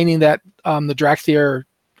was complaining that the Dracthyr,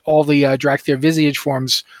 all the Dracthyr visage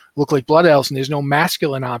forms look like blood elves, and there's no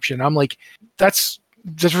masculine option. I'm like, that's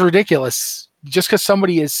ridiculous. Just because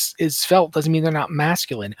somebody is felt doesn't mean they're not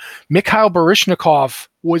masculine. Mikhail Baryshnikov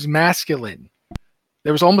was masculine.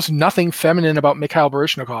 There was almost nothing feminine about Mikhail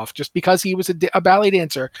Baryshnikov. Just because he was a ballet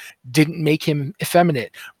dancer didn't make him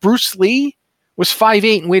effeminate. Bruce Lee was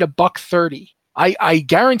 5'8" and weighed $130. I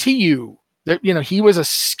guarantee you that he was a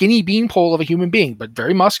skinny beanpole of a human being, but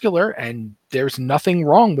very muscular, and there's nothing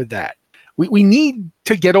wrong with that. We need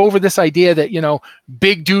to get over this idea that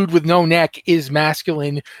big dude with no neck is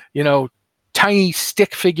masculine. Tiny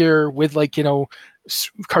stick figure with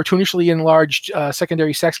cartoonishly enlarged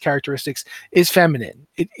secondary sex characteristics is feminine.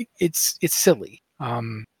 It's silly.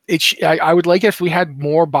 I would like it if we had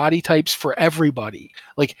more body types for everybody.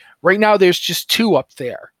 Like right now, there's just 2 up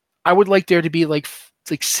there. I would like there to be like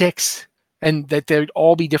 6, and that they'd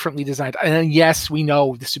all be differently designed. And yes, we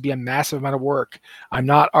know this would be a massive amount of work. I'm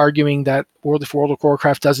not arguing that World of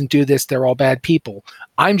Warcraft doesn't do this. They're all bad people.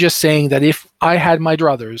 I'm just saying that if I had my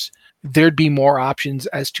druthers, there'd be more options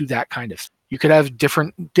as to that kind of. You could have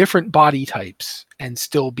different body types and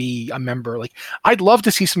still be a member. Like, I'd love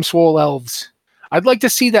to see some swole elves. I'd like to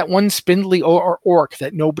see that one spindly orc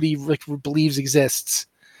that nobody believes exists.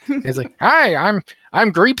 It's like, hi,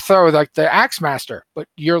 I'm Greepthrow, like the axe master, but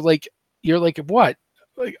you're like what?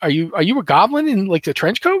 Like, are you a goblin in like the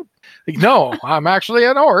trench coat? Like, no, I'm actually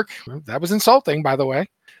an orc. That was insulting, by the way.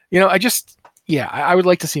 I would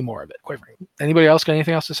like to see more of it. Quite frankly. Anybody else got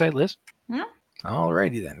anything else to say, Liz? No.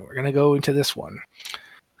 Alrighty then, we're gonna go into this one.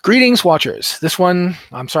 Greetings, watchers. This one,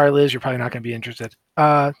 I'm sorry, Liz, you're probably not going to be interested.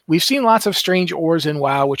 We've seen lots of strange ores in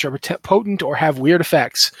WoW which are potent or have weird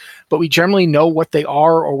effects, but we generally know what they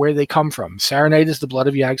are or where they come from. Saronite is the blood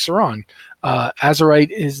of Yogg-Saron. Azerite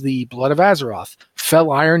is the blood of Azeroth.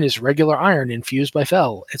 Fel iron is regular iron infused by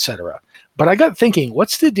Fel, etc. But I got thinking,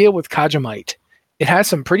 what's the deal with Khajiit? It has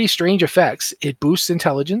some pretty strange effects. It boosts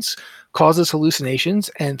intelligence, causes hallucinations,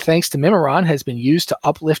 and thanks to Mimiron, has been used to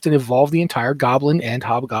uplift and evolve the entire goblin and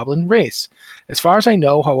hobgoblin race. As far as I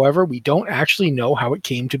know, however, we don't actually know how it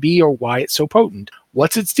came to be or why it's so potent.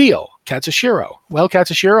 What's its deal? Katsushiro. Well,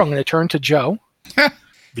 Katsushiro, I'm going to turn to Joe.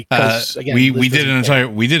 Because again, we did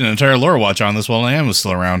an entire lore watch on this while Liam was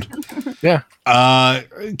still around. Yeah.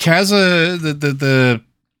 Kaza, the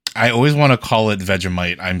I always want to call it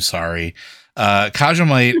Vegemite. I'm sorry.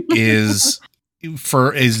 Kajamite is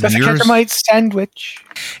as near Vegemite sandwich.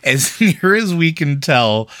 As near as we can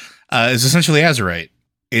tell, is essentially Azerite.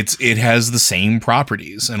 It has the same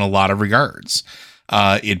properties in a lot of regards.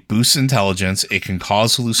 It boosts intelligence. It can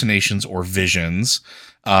cause hallucinations or visions.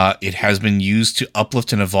 It has been used to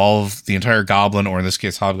uplift and evolve the entire goblin, or in this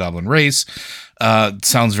case, hobgoblin race.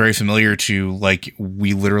 Sounds very familiar to, like,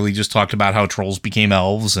 we literally just talked about how trolls became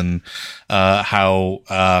elves and how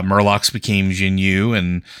Murlocs became Jinyu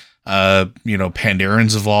and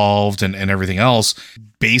Pandarans evolved and everything else,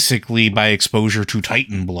 basically by exposure to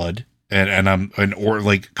Titan blood and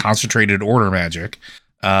concentrated order magic.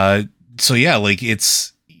 So yeah, like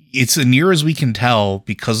it's near as we can tell,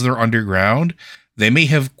 because they're underground, they may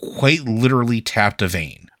have quite literally tapped a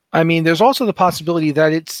vein. I mean, there's also the possibility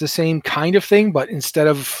that it's the same kind of thing, but instead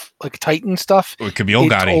of like Titan stuff, it could be old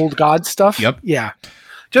god stuff. Yep. Yeah.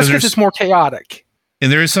 Just because it's more chaotic.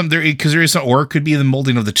 And or it could be the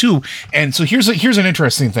molding of the two. And so here's an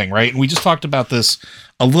interesting thing, right? We just talked about this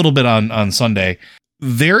a little bit on Sunday.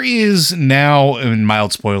 There is now, in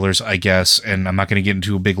mild spoilers, I guess, and I'm not going to get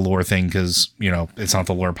into a big lore thing because, it's not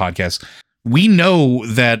the lore podcast. We know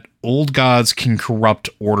that old gods can corrupt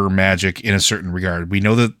order magic in a certain regard. We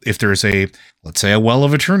know that if there's let's say a well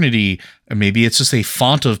of eternity, maybe it's just a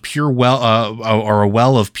font of pure well, or a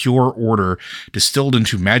well of pure order distilled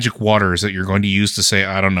into magic waters that you're going to use to say,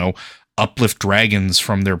 I don't know, uplift dragons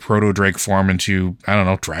from their proto-drake form into, I don't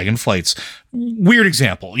know, dragon flights. Weird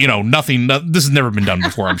example, nothing, this has never been done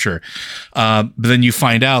before, I'm sure. But then you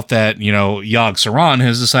find out that, Yogg-Saron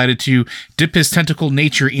has decided to dip his tentacle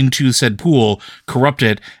nature into said pool, corrupt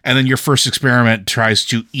it, and then your first experiment tries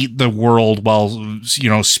to eat the world while,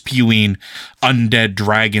 spewing undead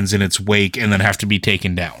dragons in its wake and then have to be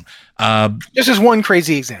taken down. This is one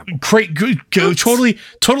crazy example.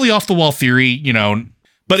 Totally off the wall theory,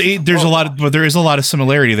 But there is a lot of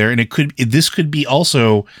similarity there, and this could be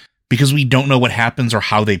also because we don't know what happens or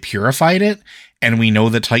how they purified it, and we know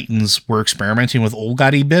that Titans were experimenting with old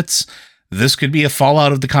gaudy bits. This could be a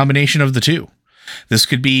fallout of the combination of the two. This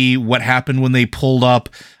could be what happened when they pulled up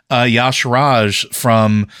Y'Shaarj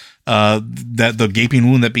from the gaping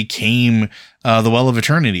wound that became the Well of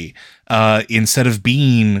Eternity, instead of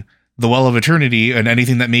being the Well of Eternity and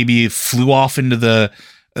anything that maybe flew off into the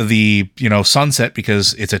sunset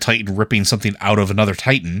because it's a Titan ripping something out of another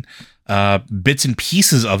Titan. Bits and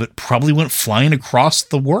pieces of it probably went flying across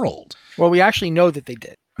the world. Well, we actually know that they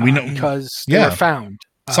did. We know because they were found.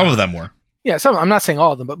 Some of them were. Yeah, I'm not saying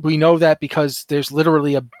all of them, but we know that because there's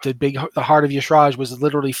literally the heart of Y'Shaarj was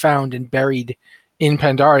literally found and buried in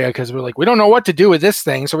Pandaria, because we're like, we don't know what to do with this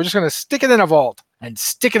thing, so we're just going to stick it in a vault and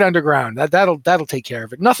stick it underground. That'll take care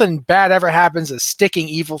of it. Nothing bad ever happens as sticking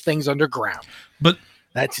evil things underground. But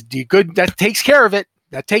that's good. That takes care of it.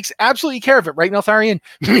 That takes absolutely care of it, right, Neltharion?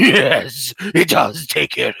 Yes, it does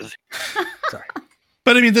take care of it. Sorry.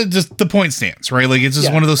 But I mean, the point stands, right? Like, it's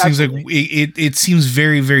just one of those things that it seems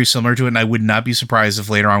very, very similar to it, and I would not be surprised if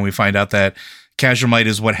later on we find out that Khajiit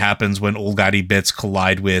is what happens when old gaudy bits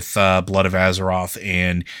collide with Blood of Azeroth,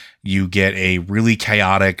 and you get a really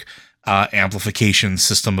chaotic amplification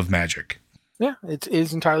system of magic. Yeah, it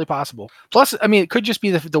is entirely possible. Plus, I mean, it could just be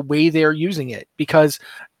the way they're using it, because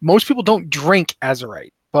most people don't drink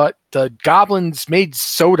Azerite, but the goblins made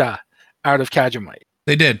soda out of Khajiit.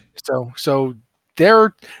 They did. So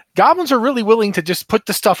their goblins are really willing to just put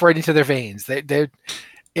the stuff right into their veins.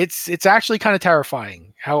 It's actually kind of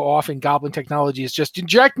terrifying how often goblin technology is just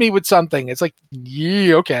inject me with something. It's like,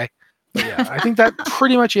 yeah, okay. But yeah, I think that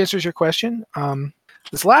pretty much answers your question.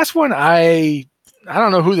 This last one, I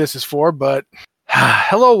don't know who this is for, but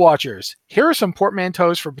hello, watchers. Here are some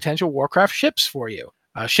portmanteaus for potential Warcraft ships for you.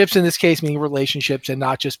 Ships in this case meaning relationships and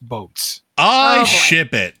not just boats. I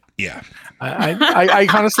ship it. Yeah. I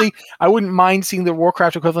honestly, I wouldn't mind seeing the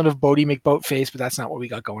Warcraft equivalent of Bodhi McBoatface, but that's not what we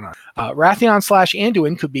got going on.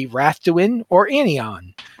 Wrathion/Anduin could be Rathduin or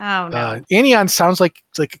Anion. Oh, no. Anion sounds like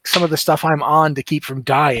some of the stuff I'm on to keep from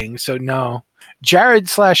dying, so no.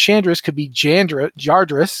 Jared/Chandris could be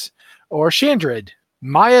Jardris or Chandrid.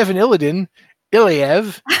 Maiev and Illidan,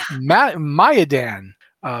 Iliev, Mayadan.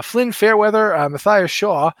 Flynn Fairweather, Matthias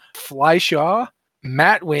Shaw, Fly Shaw,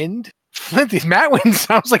 Mattwind. Mattwind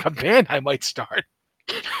sounds like a band I might start.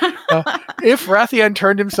 If Wrathion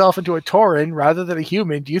turned himself into a Tauren rather than a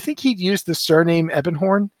human, do you think he'd use the surname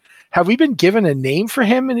Ebonhorn? Have we been given a name for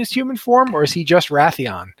him in his human form, or is he just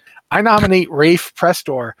Wrathion? I nominate Rafe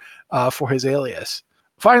Prestor for his alias.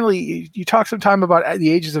 Finally, you talked some time about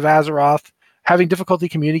the Ages of Azeroth. Having difficulty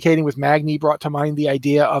communicating with Magni brought to mind the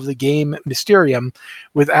idea of the game Mysterium,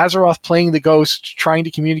 with Azeroth playing the ghost trying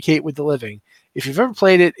to communicate with the living. If you've ever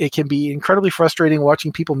played it, it can be incredibly frustrating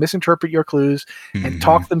watching people misinterpret your clues and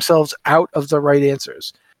talk themselves out of the right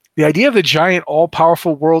answers. The idea of the giant,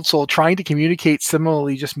 all-powerful world soul trying to communicate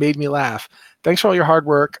similarly just made me laugh. Thanks for all your hard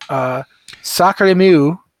work.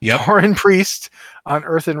 Sakuremu, Tauren Priest on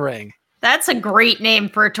Earthen Ring. That's a great name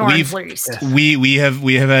for a Tauren Priest. We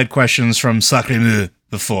have had questions from Sakuremu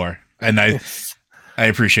before, and I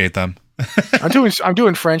appreciate them. I'm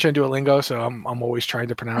doing French and Duolingo, so I'm always trying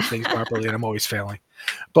to pronounce things properly, and I'm always failing.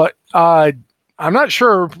 But I'm not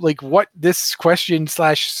sure like what this question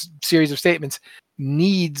 / series of statements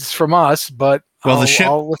needs from us. But the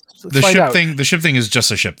ship thing is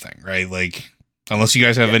just a ship thing, right? Like, unless you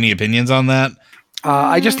guys have any opinions on that.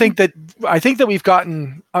 I think that we've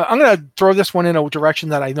gotten. I'm going to throw this one in a direction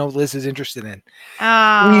that I know Liz is interested in.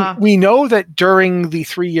 We know that during the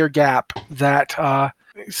 3-year gap that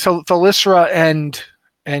so Thalyssra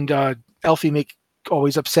and Elfie make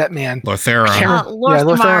always upset man.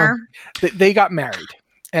 Lortharon. They got married.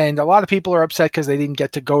 And a lot of people are upset because they didn't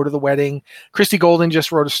get to go to the wedding. Christy Golden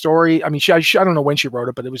just wrote a story. I mean, I don't know when she wrote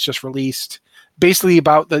it, but it was just released. Basically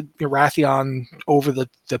about the Wrathion over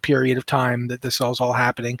the period of time that this was all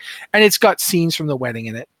happening. And it's got scenes from the wedding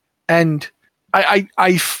in it. And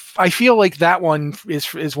I feel like that one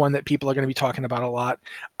is one that people are going to be talking about a lot.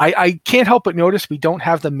 I can't help but notice we don't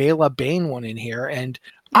have the Mela Bane one in here. And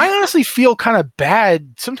I honestly feel kind of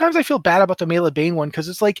bad. Sometimes I feel bad about the Mela Bane one because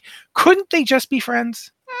it's like, couldn't they just be friends?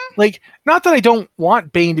 Like, not that I don't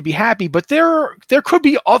want Bane to be happy, but there could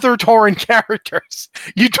be other Tauren characters.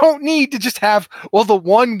 You don't need to just have, the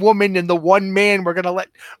one woman and the one man we're going to let.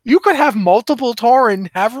 You could have multiple Tauren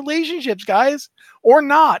have relationships, guys, or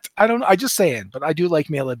not. I don't know. I'm just saying, but I do like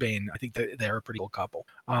Mela Bane. I think that they're a pretty cool couple.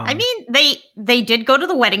 I mean, they did go to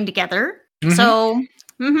the wedding together. So,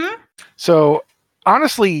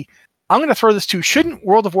 honestly, I'm going to throw this too. Shouldn't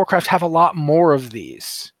World of Warcraft have a lot more of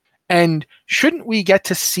these? And shouldn't we get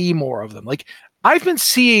to see more of them? Like, I've been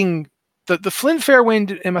seeing the Flynn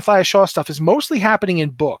Fairwind and Matthias Shaw stuff is mostly happening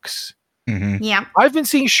in books. Yeah. I've been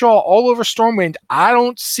seeing Shaw all over Stormwind. I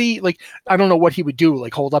don't know what he would do,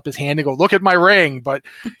 like hold up his hand and go, look at my ring, but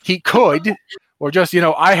he could, or just,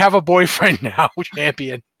 I have a boyfriend now,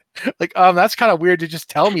 champion. Like, that's kind of weird to just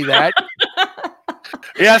tell me that.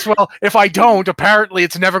 Yes, well, if I don't, apparently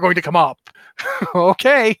it's never going to come up.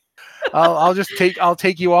 Okay. I'll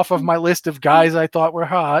take you off of my list of guys I thought were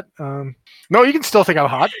hot. No, you can still think I'm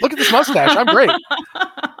hot. Look at this mustache. I'm great.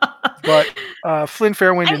 But Flynn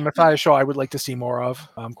Fairwind and Matthias Shaw, I would like to see more of,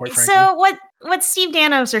 quite frankly. So what Steve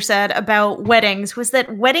Danoser said about weddings was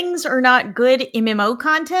that weddings are not good MMO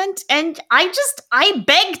content, and I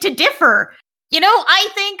beg to differ. I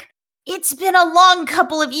think it's been a long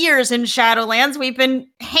couple of years in Shadowlands. We've been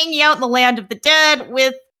hanging out in the land of the dead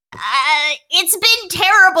with it's been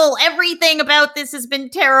terrible. Everything about this has been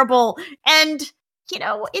terrible. And,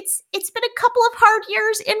 it's been a couple of hard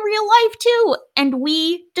years in real life too. And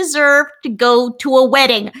we deserve to go to a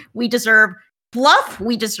wedding. We deserve bluff.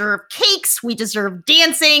 We deserve cakes. We deserve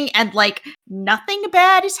dancing. And nothing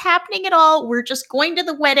bad is happening at all. We're just going to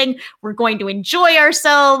the wedding. We're going to enjoy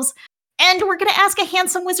ourselves. And we're going to ask a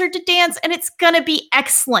handsome wizard to dance. And it's going to be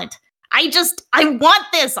excellent. I want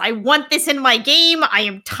this. I want this in my game. I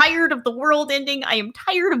am tired of the world ending. I am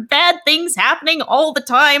tired of bad things happening all the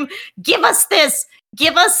time. Give us this.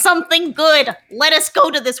 Give us something good. Let us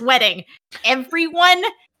go to this wedding. Everyone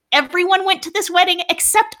went to this wedding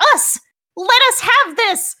except us. Let us have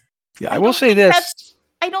this. Yeah, I will say this.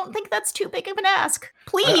 I don't think that's too big of an ask.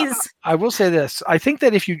 Please. I will say this. I think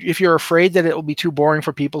that if you're afraid that it will be too boring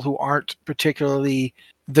for people who aren't particularly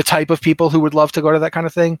the type of people who would love to go to that kind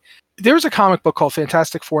of thing, there's a comic book called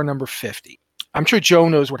Fantastic Four number 50. I'm sure Joe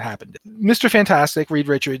knows what happened. Mr. Fantastic, Reed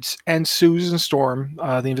Richards, and Susan Storm,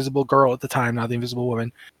 the Invisible Girl at the time, now the Invisible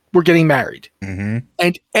Woman, were getting married.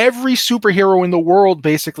 And every superhero in the world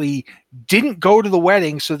basically didn't go to the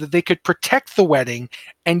wedding so that they could protect the wedding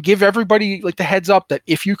and give everybody the heads up that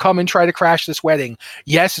if you come and try to crash this wedding,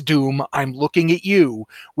 yes, Doom, I'm looking at you.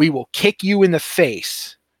 We will kick you in the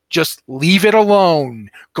face. Just leave it alone.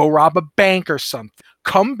 Go rob a bank or something.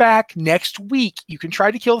 Come back next week. You can try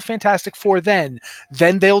to kill the Fantastic Four then.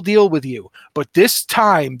 Then they'll deal with you. But this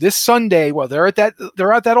time, this Sunday, while they're at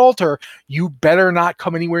that altar, you better not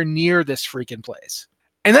come anywhere near this freaking place.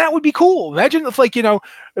 And that would be cool. Imagine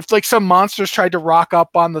if some monsters tried to rock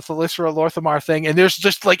up on the Thalyssra Lorthamar thing, and there's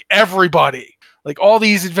just everybody, all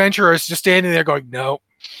these adventurers just standing there going, no,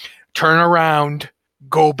 turn around,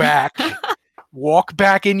 go back. walk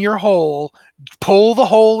back in your hole, pull the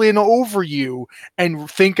hole in over you, and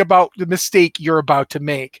think about the mistake you're about to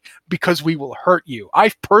make, because we will hurt you.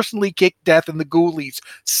 I've personally kicked death in the ghoulies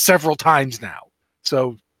several times now.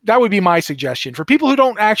 So that would be my suggestion. For people who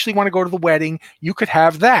don't actually want to go to the wedding, you could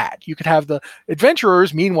have that. You could have the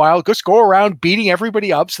adventurers, meanwhile, just go around beating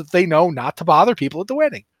everybody up so that they know not to bother people at the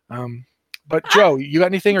wedding. But Joe, you got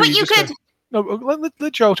anything? Or but you could. No,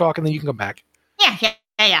 let Joe talk, and then you can come back.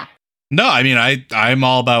 Yeah. No, I mean, I'm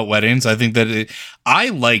all about weddings. I think that I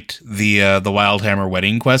liked the Wildhammer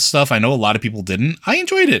wedding quest stuff. I know a lot of people didn't. I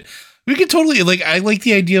enjoyed it. We could totally, I like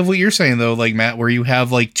the idea of what you're saying though, Matt, where you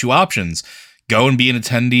have two options: go and be an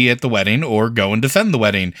attendee at the wedding, or go and defend the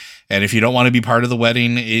wedding. And if you don't want to be part of the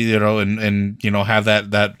wedding, and have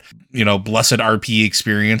that blessed RP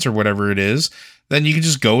experience or whatever it is, then you can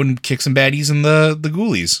just go and kick some baddies in the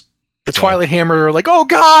ghoulies. The Twilight Hammer are like, oh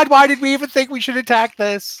God, why did we even think we should attack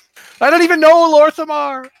this? I don't even know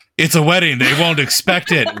Lorthamar. It's a wedding. They won't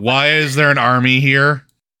expect it. Why is there an army here?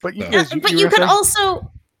 But you could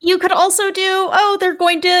also do, they're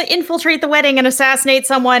going to infiltrate the wedding and assassinate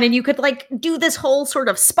someone, and you could do this whole sort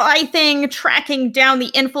of spy thing, tracking down the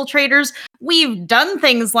infiltrators. We've done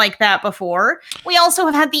things like that before. We also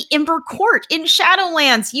have had the Ember Court in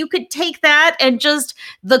Shadowlands. You could take that and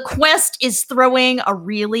the quest is throwing a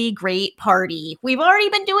really great party. We've already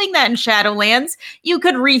been doing that in Shadowlands. You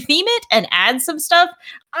could retheme it and add some stuff.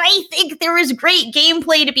 I think there is great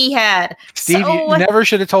gameplay to be had. Steve, you never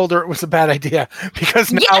should have told her it was a bad idea,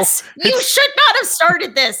 because now... Yes, you should not have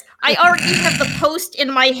started this. I already have the post in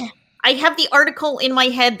my... I have the article in my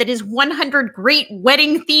head that is 100 great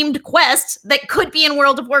wedding-themed quests that could be in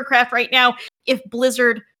World of Warcraft right now if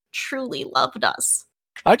Blizzard truly loved us.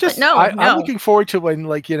 I'm looking forward to when,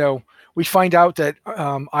 we find out that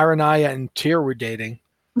Ironaya and Tyr were dating.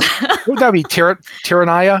 Would that be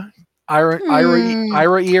Tyrannaya?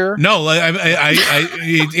 Ira ear? No,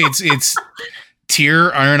 it's Tyr,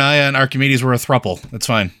 Ironaya, and Archimedes were a thruple. That's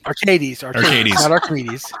fine. Arcades, not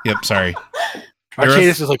Archimedes. Yep, sorry.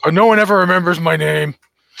 Arcades is like, no one ever remembers my name.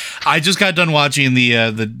 I just got done watching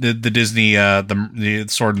the Disney the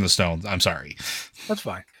Sword in the Stone. I'm sorry. That's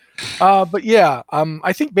fine. But yeah,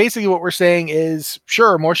 I think basically what we're saying is,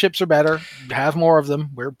 sure, more ships are better. Have more of them.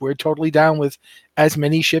 We're totally down with as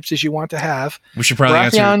many ships as you want to have. We should probably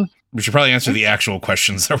answer the actual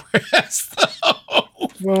questions that were asked, though.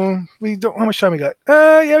 Well, we don't. How much time we got?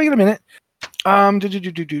 Yeah, we got a minute.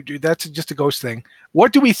 That's just a ghost thing.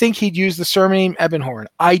 What do we think he'd use the surname Ebonhorn?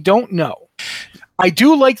 I don't know. I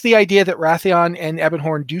do like the idea that Wrathion and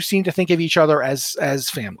Ebonhorn do seem to think of each other as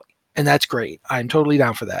family, and that's great. I'm totally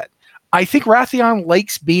down for that. I think Wrathion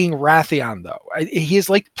likes being Wrathion, though. He is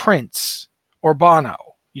like Prince or Bono.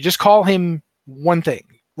 You just call him one thing,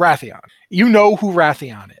 Wrathion. You know who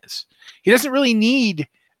Wrathion is. He doesn't really need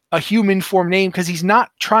a human form name because he's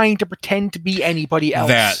not trying to pretend to be anybody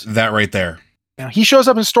else. That right there. Now, he shows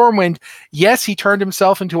up in Stormwind. Yes, he turned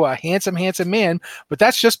himself into a handsome man, but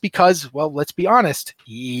that's just because, well, let's be honest,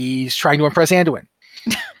 he's trying to impress Anduin.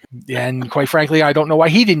 And quite frankly, I don't know why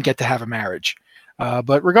he didn't get to have a marriage.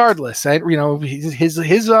 But regardless, his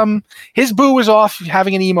boo was off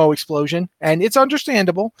having an emo explosion, and it's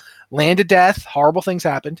understandable. Land of death, horrible things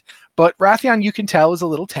happened. But Wrathion, you can tell, is a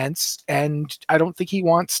little tense, and I don't think he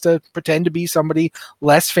wants to pretend to be somebody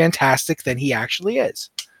less fantastic than he actually is.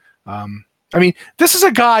 This is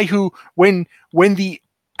a guy who, when the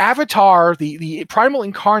Avatar, the primal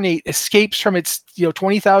incarnate, escapes from its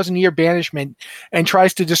 20,000 year banishment and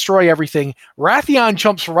tries to destroy everything, Wrathion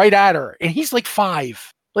jumps right at her, and he's like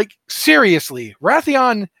 5. Like, seriously,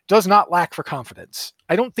 Wrathion does not lack for confidence.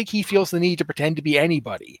 I don't think he feels the need to pretend to be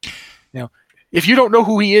anybody. If you don't know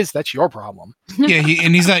who he is, that's your problem. Yeah,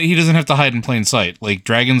 he doesn't have to hide in plain sight. Like,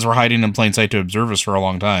 dragons were hiding in plain sight to observe us for a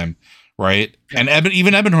long time, right? And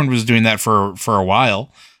even Ebonhorn was doing that for a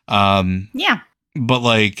while. Yeah. But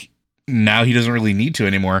now he doesn't really need to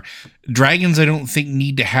anymore. Dragons, I don't think,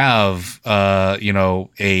 need to have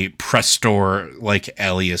a press store like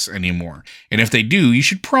alias anymore. And if they do, you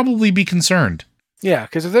should probably be concerned. Yeah,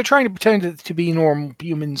 because if they're trying to pretend to be normal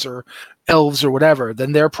humans or elves or whatever,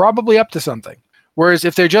 then they're probably up to something. Whereas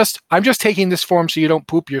if I'm just taking this form so you don't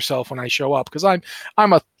poop yourself when I show up, because I'm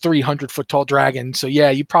a 300-foot tall dragon, so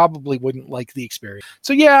yeah, you probably wouldn't like the experience.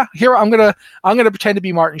 So yeah, here I'm gonna pretend to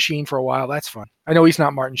be Martin Sheen for a while. That's fun. I know he's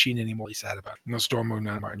not Martin Sheen anymore. He's sad about it. No, Stormwind,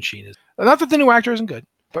 not Martin Sheen is. Not that the new actor isn't good,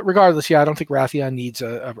 but regardless, yeah, I don't think Wrathion needs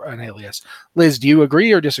an alias. Liz, do you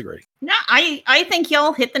agree or disagree? No, I think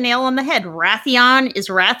y'all hit the nail on the head. Wrathion is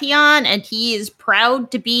Wrathion, and he is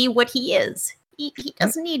proud to be what he is. He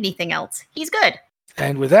doesn't need anything else. He's good.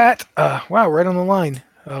 And with that, wow, right on the line.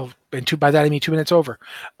 And by that I mean 2 minutes over.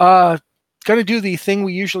 Going to do the thing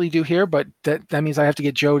we usually do here, but that means I have to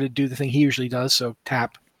get Joe to do the thing he usually does. So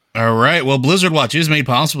tap. All right. Well, Blizzard Watch is made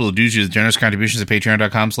possible due to the generous contributions at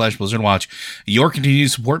patreon.com/BlizzardWatch. Your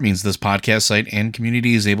continued support means this podcast site and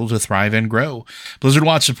community is able to thrive and grow. Blizzard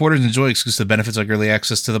Watch supporters enjoy exclusive benefits like early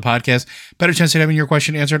access to the podcast, better chance at having your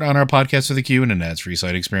question answered on our podcast with a queue, and an ads-free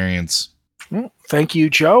site experience. Well, thank you,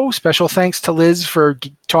 Joe. Special thanks to Liz for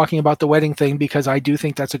talking about the wedding thing, because I do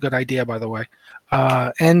think that's a good idea, by the way.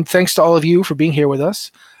 And thanks to all of you for being here with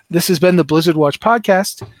us. This has been the Blizzard Watch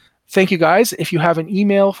podcast. Thank you, guys. If you have an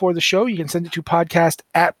email for the show, you can send it to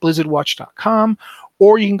podcast@blizzardwatch.com,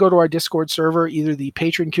 or you can go to our Discord server, either the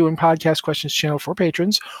Patron Q and Podcast Questions channel for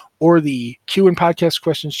patrons or the Q and Podcast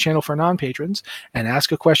Questions channel for non-patrons, and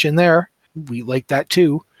ask a question there. We like that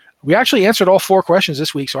too. We actually answered all 4 questions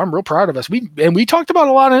this week, so I'm real proud of us. We talked about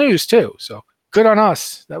a lot of news too, so good on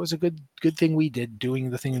us. That was a good thing we did, doing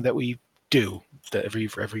the thing that we do every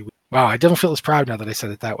week. Wow, I don't feel as proud now that I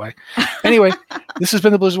said it that way. Anyway, this has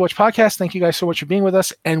been the Blizzard Watch podcast. Thank you guys so much for being with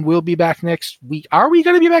us, and we'll be back next week. Are we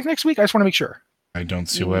going to be back next week? I just want to make sure. I don't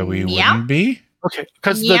see why we wouldn't be. Okay,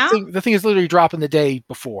 because the thing is literally dropping the day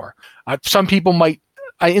before. Some people might.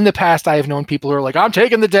 In the past, I have known people who are like, "I'm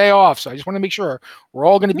taking the day off," so I just want to make sure we're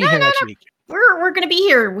all going to be here next week. We're going to be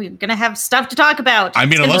here. We're going to have stuff to talk about. I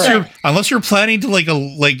mean, unless you're planning to like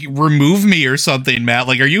remove me or something, Matt.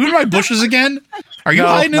 Like, are you in my bushes again? Are you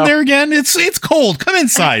hiding in there again? It's cold. Come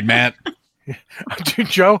inside, Matt. Dude,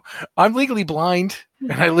 Joe, I'm legally blind,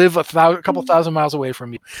 and I live a couple thousand miles away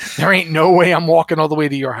from you. There ain't no way I'm walking all the way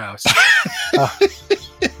to your house. But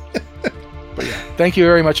yeah, thank you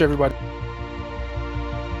very much, everybody.